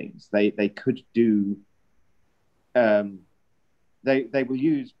same things. They could do. They will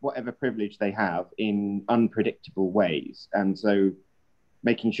use whatever privilege they have in unpredictable ways, and so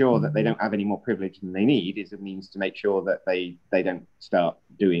making sure that they don't have any more privilege than they need is a means to make sure that they don't start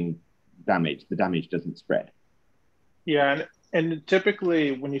doing damage. The damage doesn't spread. Yeah, and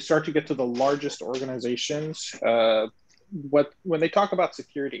typically when you start to get to the largest organizations, when they talk about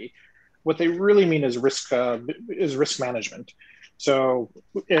security, what they really mean is risk management. So,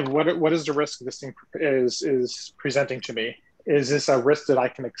 what is the risk this thing is presenting to me? Is this a risk that I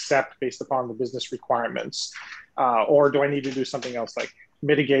can accept based upon the business requirements? Or do I need to do something else like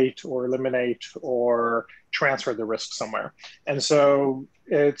mitigate or eliminate or transfer the risk somewhere? And so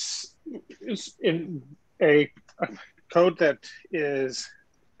it's in a code that is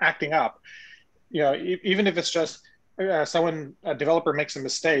acting up, even if it's just a developer makes a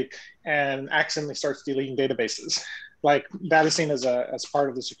mistake and accidentally starts deleting databases. Like that is seen as part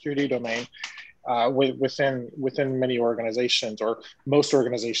of the security domain within many organizations, or most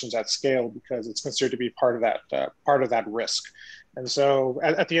organizations at scale, because it's considered to be part of that risk. And so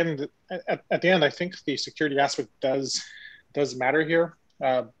at the end, I think the security aspect does matter here,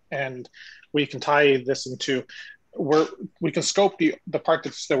 and we can tie this into we can scope the part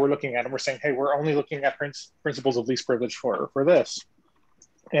that we're looking at, and we're saying, hey, we're only looking at principles of least privilege for this.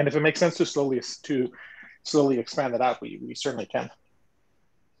 And if it makes sense to slowly expand it out, we certainly can.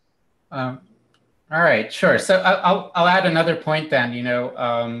 All right, sure. So I'll add another point then. You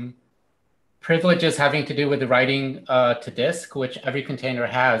know, privileges having to do with the writing to disk, which every container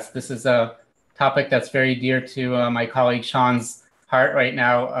has. This is a topic that's very dear to my colleague Sean's heart right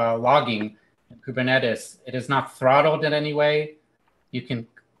now. Logging in Kubernetes. It is not throttled in any way. You can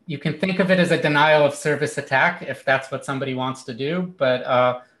think of it as a denial of service attack if that's what somebody wants to do, but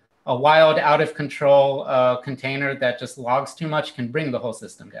a wild, out of control container that just logs too much can bring the whole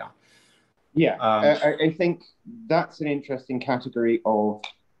system down. Yeah, I think that's an interesting category of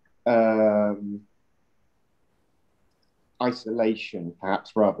isolation,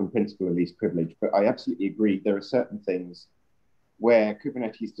 perhaps, rather than principle of least privilege. But I absolutely agree. There are certain things where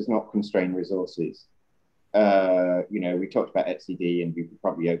Kubernetes does not constrain resources. You know, we talked about etcd, and you could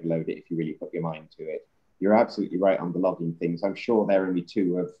probably overload it if you really put your mind to it. You're absolutely right on the logging things. I'm sure there are only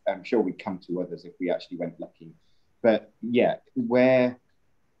two of, I'm sure we'd come to others if we actually went looking. But yeah, where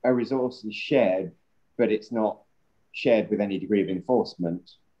a resource is shared, but it's not shared with any degree of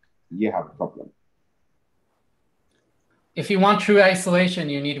enforcement, you have a problem. If you want true isolation,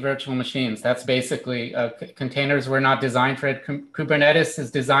 you need virtual machines. That's basically, containers were not designed for it. Kubernetes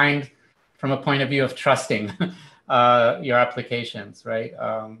is designed from a point of view of trusting your applications, right?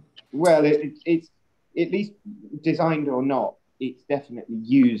 Well, it's at least designed or not, it's definitely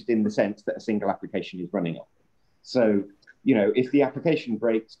used in the sense that a single application is running on. So, you know, if the application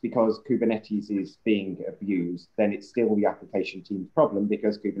breaks because Kubernetes is being abused, then it's still the application team's problem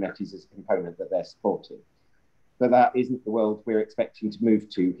because Kubernetes is a component that they're supporting. But that isn't the world we're expecting to move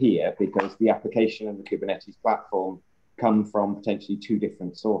to here, because the application and the Kubernetes platform come from potentially two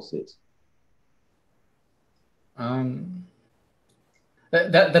different sources.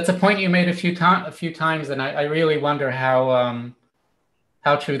 That's a point you made a few times, and I really wonder how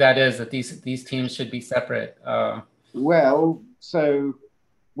true that is, that these teams should be separate. Well, so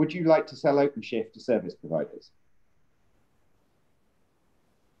would you like to sell OpenShift to service providers?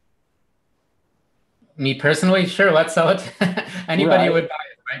 Me personally, sure, let's sell it. Anybody would buy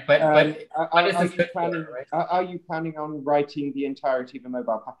it, right? But what is this good for, right? Are you planning on writing the entirety of a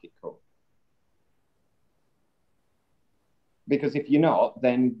mobile packet core? Because if you're not,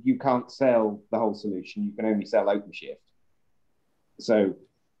 then you can't sell the whole solution. You can only sell OpenShift. So,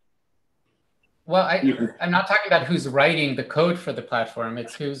 well, I'm not talking about who's writing the code for the platform.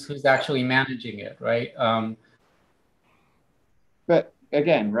 It's who's actually managing it, right? But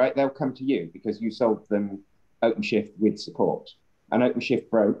again, right, they'll come to you because you sold them OpenShift with support. And OpenShift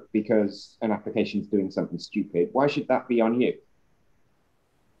broke because an application is doing something stupid. Why should that be on you?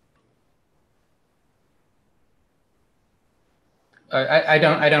 I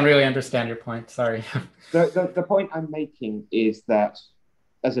don't really understand your point. Sorry. The point I'm making is that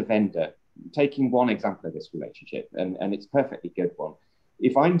as a vendor, taking one example of this relationship, and it's a perfectly good one.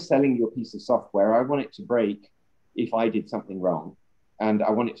 If I'm selling you a piece of software, I want it to break if I did something wrong, and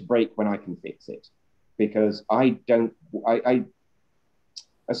I want it to break when I can fix it, because a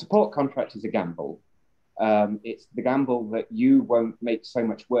support contract is a gamble. It's the gamble that you won't make so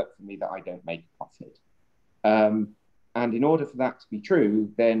much work for me that I don't make profit. And in order for that to be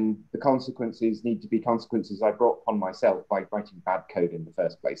true, then the consequences need to be consequences I brought upon myself by writing bad code in the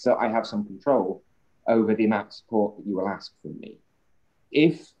first place. So I have some control over the amount of support that you will ask from me.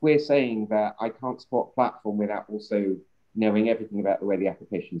 If we're saying that I can't support a platform without also knowing everything about the way the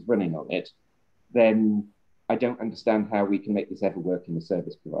application is running on it, then I don't understand how we can make this ever work in the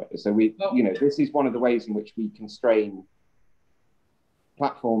service provider. So this is one of the ways in which we constrain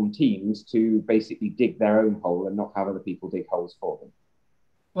platform teams to basically dig their own hole and not have other people dig holes for them.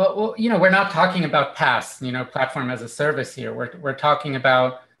 Well, we're not talking about PaaS, platform as a service here. We're talking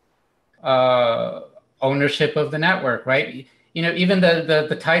about ownership of the network, right? Even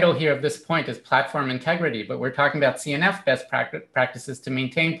the title here of this point is platform integrity, but we're talking about CNF best practices to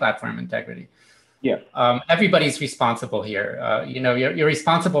maintain platform integrity. Yeah. Everybody's responsible here. You're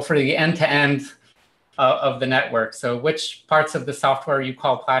responsible for the end-to-end of the network. So which parts of the software you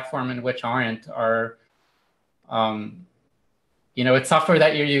call platform and which aren't are, it's software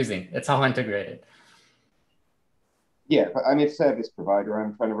that you're using. It's all integrated. Yeah, but I'm a service provider.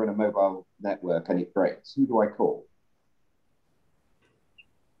 I'm trying to run a mobile network and it breaks. Who do I call?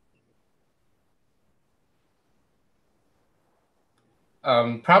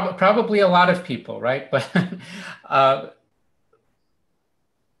 Probably a lot of people, right? But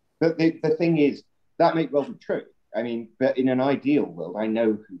the thing is, that may well be true. I mean, but in an ideal world, I know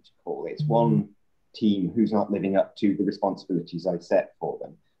who to call. It's one team who's not living up to the responsibilities I set for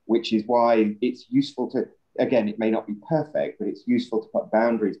them, which is why it's useful to, again, it may not be perfect, but it's useful to put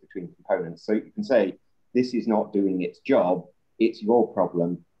boundaries between components. So you can say, this is not doing its job. It's your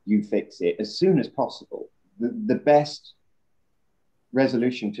problem. You fix it as soon as possible. The best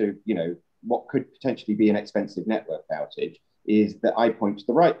resolution to, what could potentially be an expensive network outage is that I point to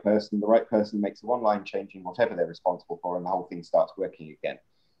the right person makes a one-line change in whatever they're responsible for, and the whole thing starts working again.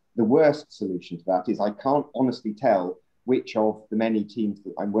 The worst solution to that is I can't honestly tell which of the many teams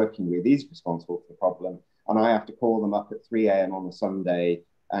that I'm working with is responsible for the problem, and I have to call them up at 3 a.m. on a Sunday,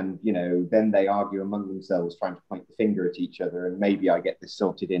 and then they argue among themselves trying to point the finger at each other, and maybe I get this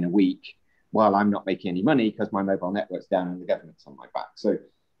sorted in a week while I'm not making any money because my mobile network's down and the government's on my back. So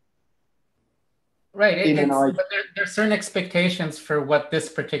right, but there are certain expectations for what this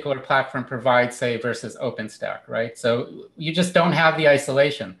particular platform provides, say, versus OpenStack, right? So you just don't have the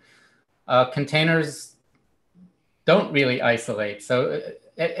isolation. Containers don't really isolate. So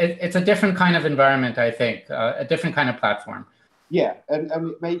it's a different kind of environment, I think, a different kind of platform. Yeah, and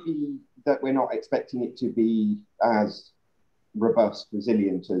it may be that we're not expecting it to be as robust,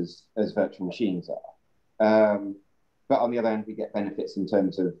 resilient as virtual machines are. But on the other hand, we get benefits in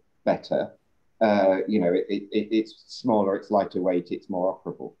terms of better. It's smaller, it's lighter weight, it's more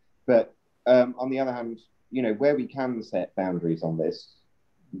operable. But on the other hand, where we can set boundaries on this,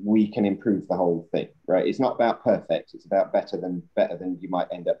 we can improve the whole thing, right? It's not about perfect, it's about better than you might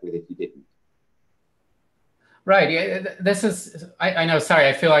end up with if you didn't. Right. Yeah, this is, I know, sorry,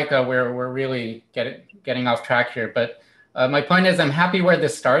 I feel like we're really getting off track here, but my point is I'm happy where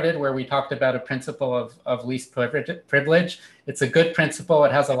this started, where we talked about a principle of least privilege. It's a good principle.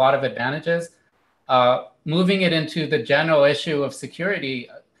 It has a lot of advantages. Moving it into the general issue of security,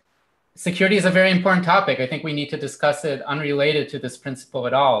 security is a very important topic. I think we need to discuss it unrelated to this principle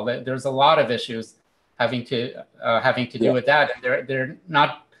at all. There's a lot of issues having to do with that, and they're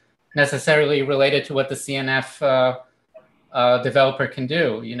not necessarily related to what the CNF developer can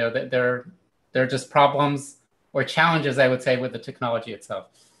do. They're just problems or challenges, I would say, with the technology itself.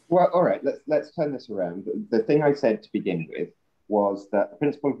 Well, all right, let's turn this around. The thing I said to begin with was that the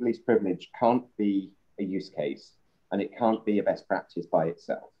principle of least privilege can't be a use case, and it can't be a best practice by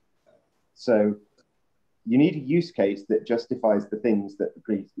itself. So you need a use case that justifies the things that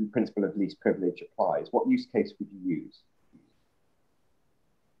the principle of least privilege applies. What use case would you use?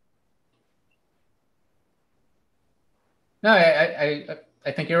 No,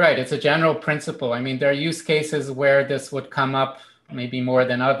 I think you're right. It's a general principle. I mean, there are use cases where this would come up maybe more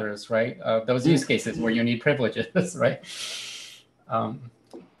than others, right? Those use cases where you need privileges, right?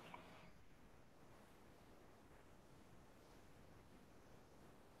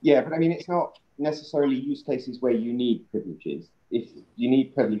 Yeah, but I mean, it's not necessarily use cases where you need privileges. If you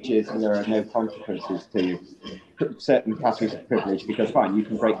need privileges and there are no consequences to certain categories of privilege, because fine, you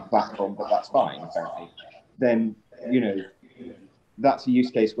can break the platform, but that's fine, apparently, then, that's a use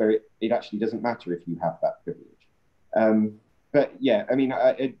case where it actually doesn't matter if you have that privilege. But yeah, I mean,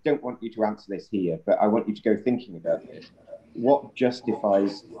 I don't want you to answer this here, but I want you to go thinking about it. What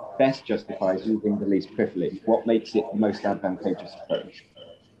best justifies using the least privilege? What makes it the most advantageous approach?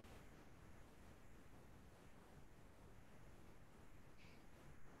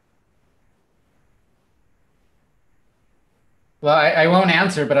 Well, I won't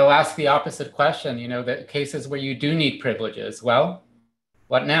answer, but I'll ask the opposite question. The cases where you do need privileges. Well,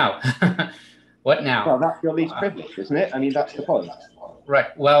 what now? What now? Well, that's your least privilege, isn't it? I mean, that's the point.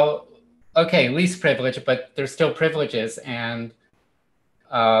 Right. Well, okay, least privilege, but there's still privileges, and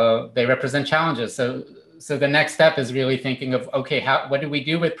they represent challenges. So the next step is really thinking of, okay, what do we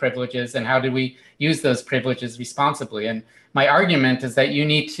do with privileges, and how do we use those privileges responsibly? And my argument is that you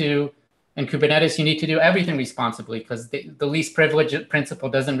need to, in Kubernetes, you need to do everything responsibly, because the least privilege principle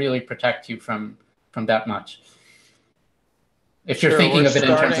doesn't really protect you from that much. If you're thinking of it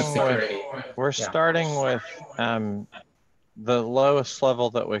in terms of security. We're starting with the lowest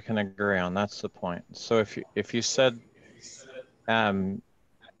level that we can agree on. That's the point. So if you said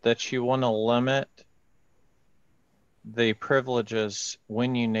that you want to limit the privileges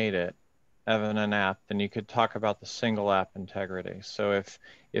when you need it of an app, then you could talk about the single app integrity. So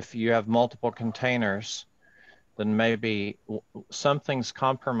if you have multiple containers, then maybe something's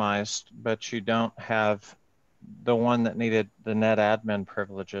compromised, but you don't have the one that needed the net admin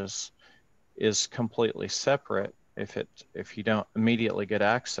privileges is completely separate. If you don't immediately get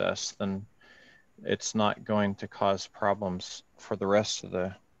access, then it's not going to cause problems for the rest of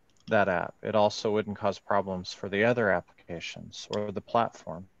that app. It also wouldn't cause problems for the other applications or the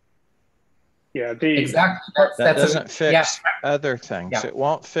platform. Yeah, Exactly. That doesn't fix yeah. other things. Yeah. It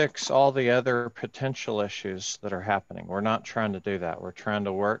won't fix all the other potential issues that are happening. We're not trying to do that. We're trying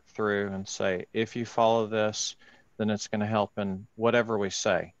to work through and say, if you follow this, then it's going to help in whatever we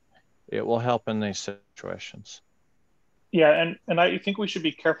say. It will help in these situations. Yeah, and I think we should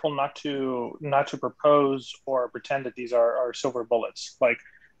be careful not to propose or pretend that these are silver bullets. Like,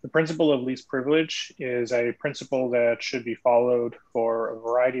 the principle of least privilege is a principle that should be followed for a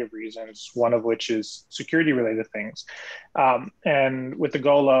variety of reasons, one of which is security related things. And with the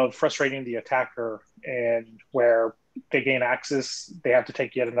goal of frustrating the attacker, and where they gain access, they have to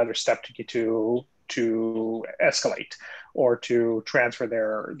take yet another step to get to escalate or to transfer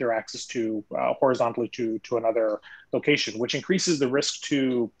their access to horizontally to another location, which increases the risk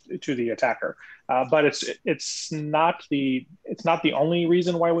to the attacker. But it's not the only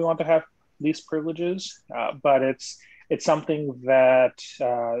reason why we want to have least privileges, but it's something that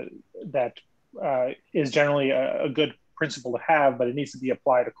is generally a good principle to have, but it needs to be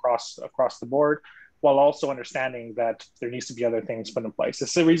applied across the board, while also understanding that there needs to be other things put in place.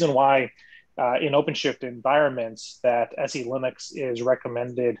 It's the reason why in OpenShift environments that SE Linux is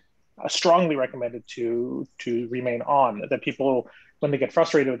recommended, strongly recommended to remain on. That people, when they get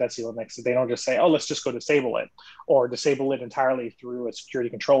frustrated with SE Linux, they don't just say, "Oh, let's just go disable it," or disable it entirely through a security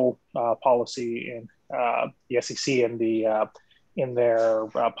control policy in the SEC and in their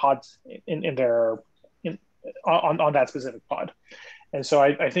pods on that specific pod. And so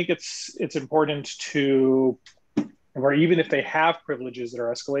I think it's important to, where even if they have privileges that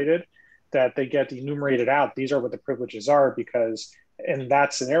are escalated, that they get enumerated out. These are what the privileges are, because in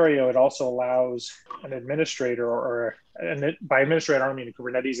that scenario, it also allows an administrator, and by administrator, I don't mean a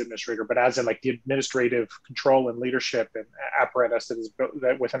Kubernetes administrator, but as in like the administrative control and leadership and apparatus that is built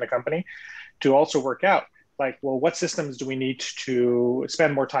within the company, to also work out, like, well, what systems do we need to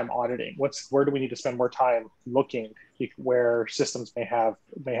spend more time auditing? Where do we need to spend more time looking where systems may have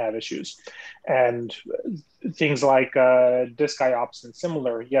issues? And things like disk IOPS and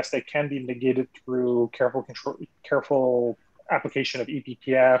similar, yes, they can be negated through careful application of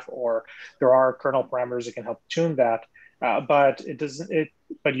eBPF, or there are kernel parameters that can help tune that. But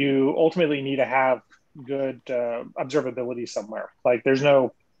but you ultimately need to have good observability somewhere. Like, there's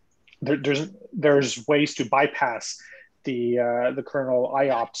ways to bypass the kernel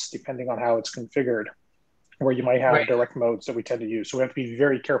IOPS depending on how it's configured, where you might have direct modes that we tend to use. So we have to be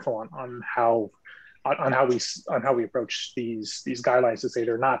very careful on how we approach these guidelines to say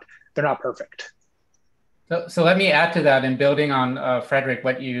they're not perfect. So let me add to that, and building on Frederick,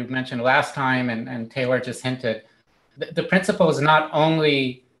 what you mentioned last time, and Taylor just hinted, the principle is not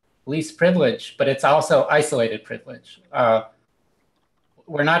only least privilege, but it's also isolated privilege.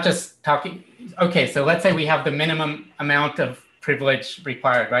 We're not just talking, okay, so let's say we have the minimum amount of privilege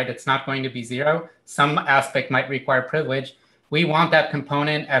required, right? It's not going to be 0. Some aspect might require privilege. We want that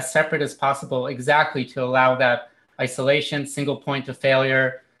component as separate as possible, exactly to allow that isolation, single point of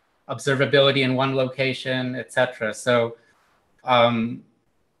failure, observability in one location, etc. So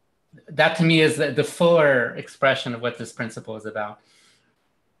that to me is the fuller expression of what this principle is about.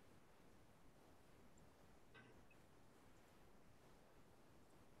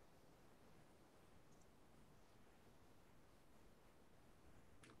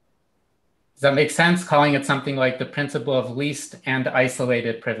 Does that make sense? Calling it something like the principle of least and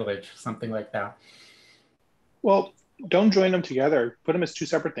isolated privilege, something like that. Well, don't join them together. Put them as two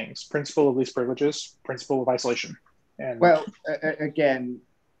separate things: principle of least privileges, principle of isolation. And well, again,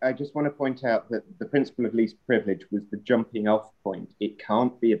 I just want to point out that the principle of least privilege was the jumping off point. It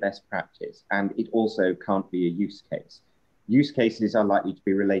can't be a best practice, and it also can't be a use case. Use cases are likely to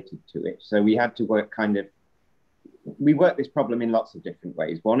be related to it. So we had to work we work this problem in lots of different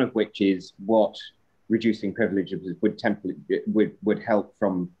ways, one of which is what reducing privileges would help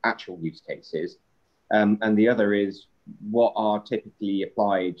from actual use cases. And the other is what are typically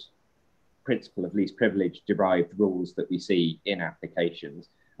applied principle of least privilege derived rules that we see in applications.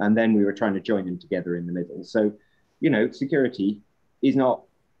 And then we were trying to join them together in the middle. So, security is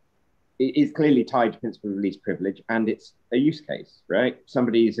clearly tied to principle of least privilege, and it's a use case, right?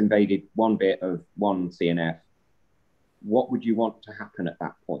 Somebody's invaded one bit of one CNF. What would you want to happen at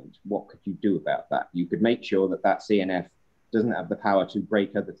that point? What could you do about that? You could make sure that CNF doesn't have the power to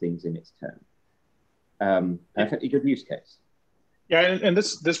break other things in its turn. Perfectly good use case. Yeah, and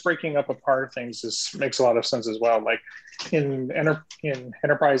this breaking up apart of things makes a lot of sense as well. Like in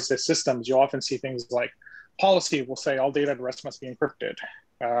enterprise systems, you often see things like policy will say all data at rest must be encrypted.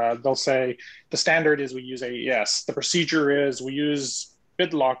 They'll say the standard is we use AES. The procedure is we use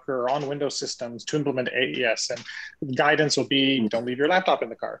BitLocker on Windows systems to implement AES, and guidance will be don't leave your laptop in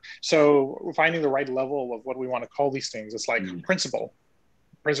the car. So finding the right level of what we want to call these things, it's like principle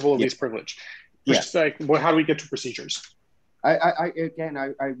of least privilege. Just like, well, how do we get to procedures? I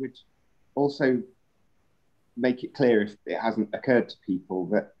would also make it clear, if it hasn't occurred to people,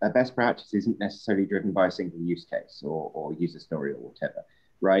 that a best practice isn't necessarily driven by a single use case or user story or whatever,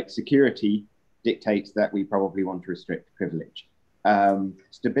 right? Security dictates that we probably want to restrict privilege.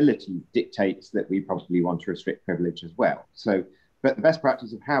 Stability dictates that we probably want to restrict privilege as well. So, but the best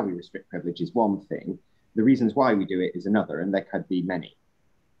practice of how we restrict privilege is one thing. The reasons why we do it is another, and there could be many.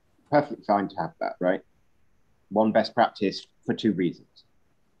 Perfectly fine to have that, right? One best practice for two reasons.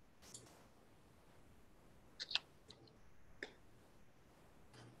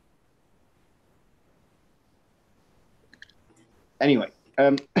 Anyway,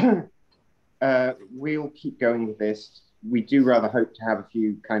 we'll keep going with this. We do rather hope to have a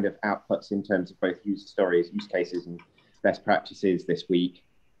few kind of outputs in terms of both user stories, use cases, and best practices this week.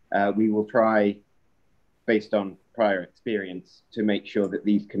 We will try, based on prior experience, to make sure that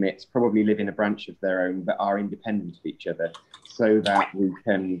these commits probably live in a branch of their own but are independent of each other, so that we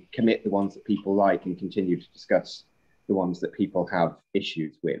can commit the ones that people like and continue to discuss the ones that people have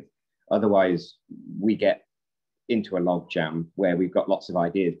issues with. Otherwise, we get into a log jam where we've got lots of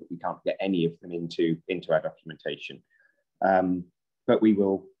ideas, but we can't get any of them into our documentation. But we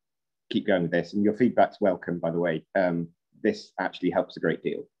will keep going with this, and your feedback's welcome, by the way. This actually helps a great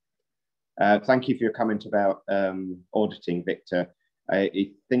deal. Thank you for your comment about auditing, Victor.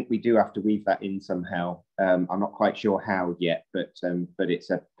 I think we do have to weave that in somehow. I'm not quite sure how yet, but it's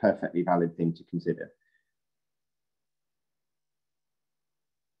a perfectly valid thing to consider.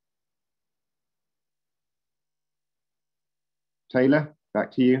 Taylor,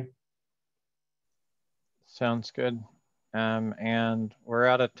 back to you. Sounds good. And we're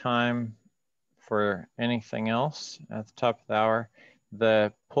out of time for anything else at the top of the hour.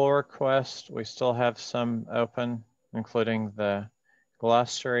 The pull request, we still have some open, including the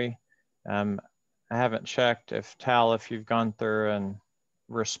glossary. I haven't checked if you've gone through and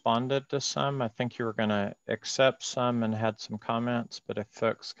responded to some. I think you were going to accept some and had some comments, but if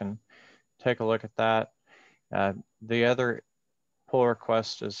folks can take a look at that. The other pull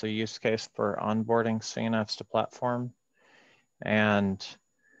request is a use case for onboarding CNFs to platform. And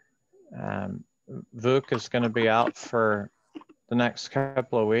Vuk is going to be out for the next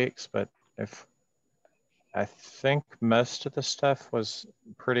couple of weeks, but if I think most of the stuff was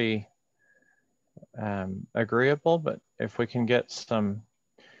pretty agreeable, but if we can get some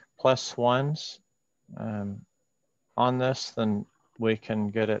 +1s on this, then we can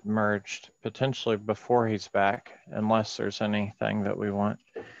get it merged potentially before he's back, unless there's anything that we want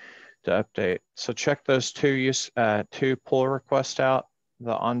to update. So check those two pull requests out,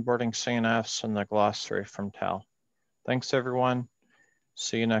 the onboarding CNFs and the glossary from Tal. Thanks everyone.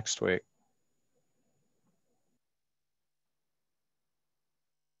 See you next week.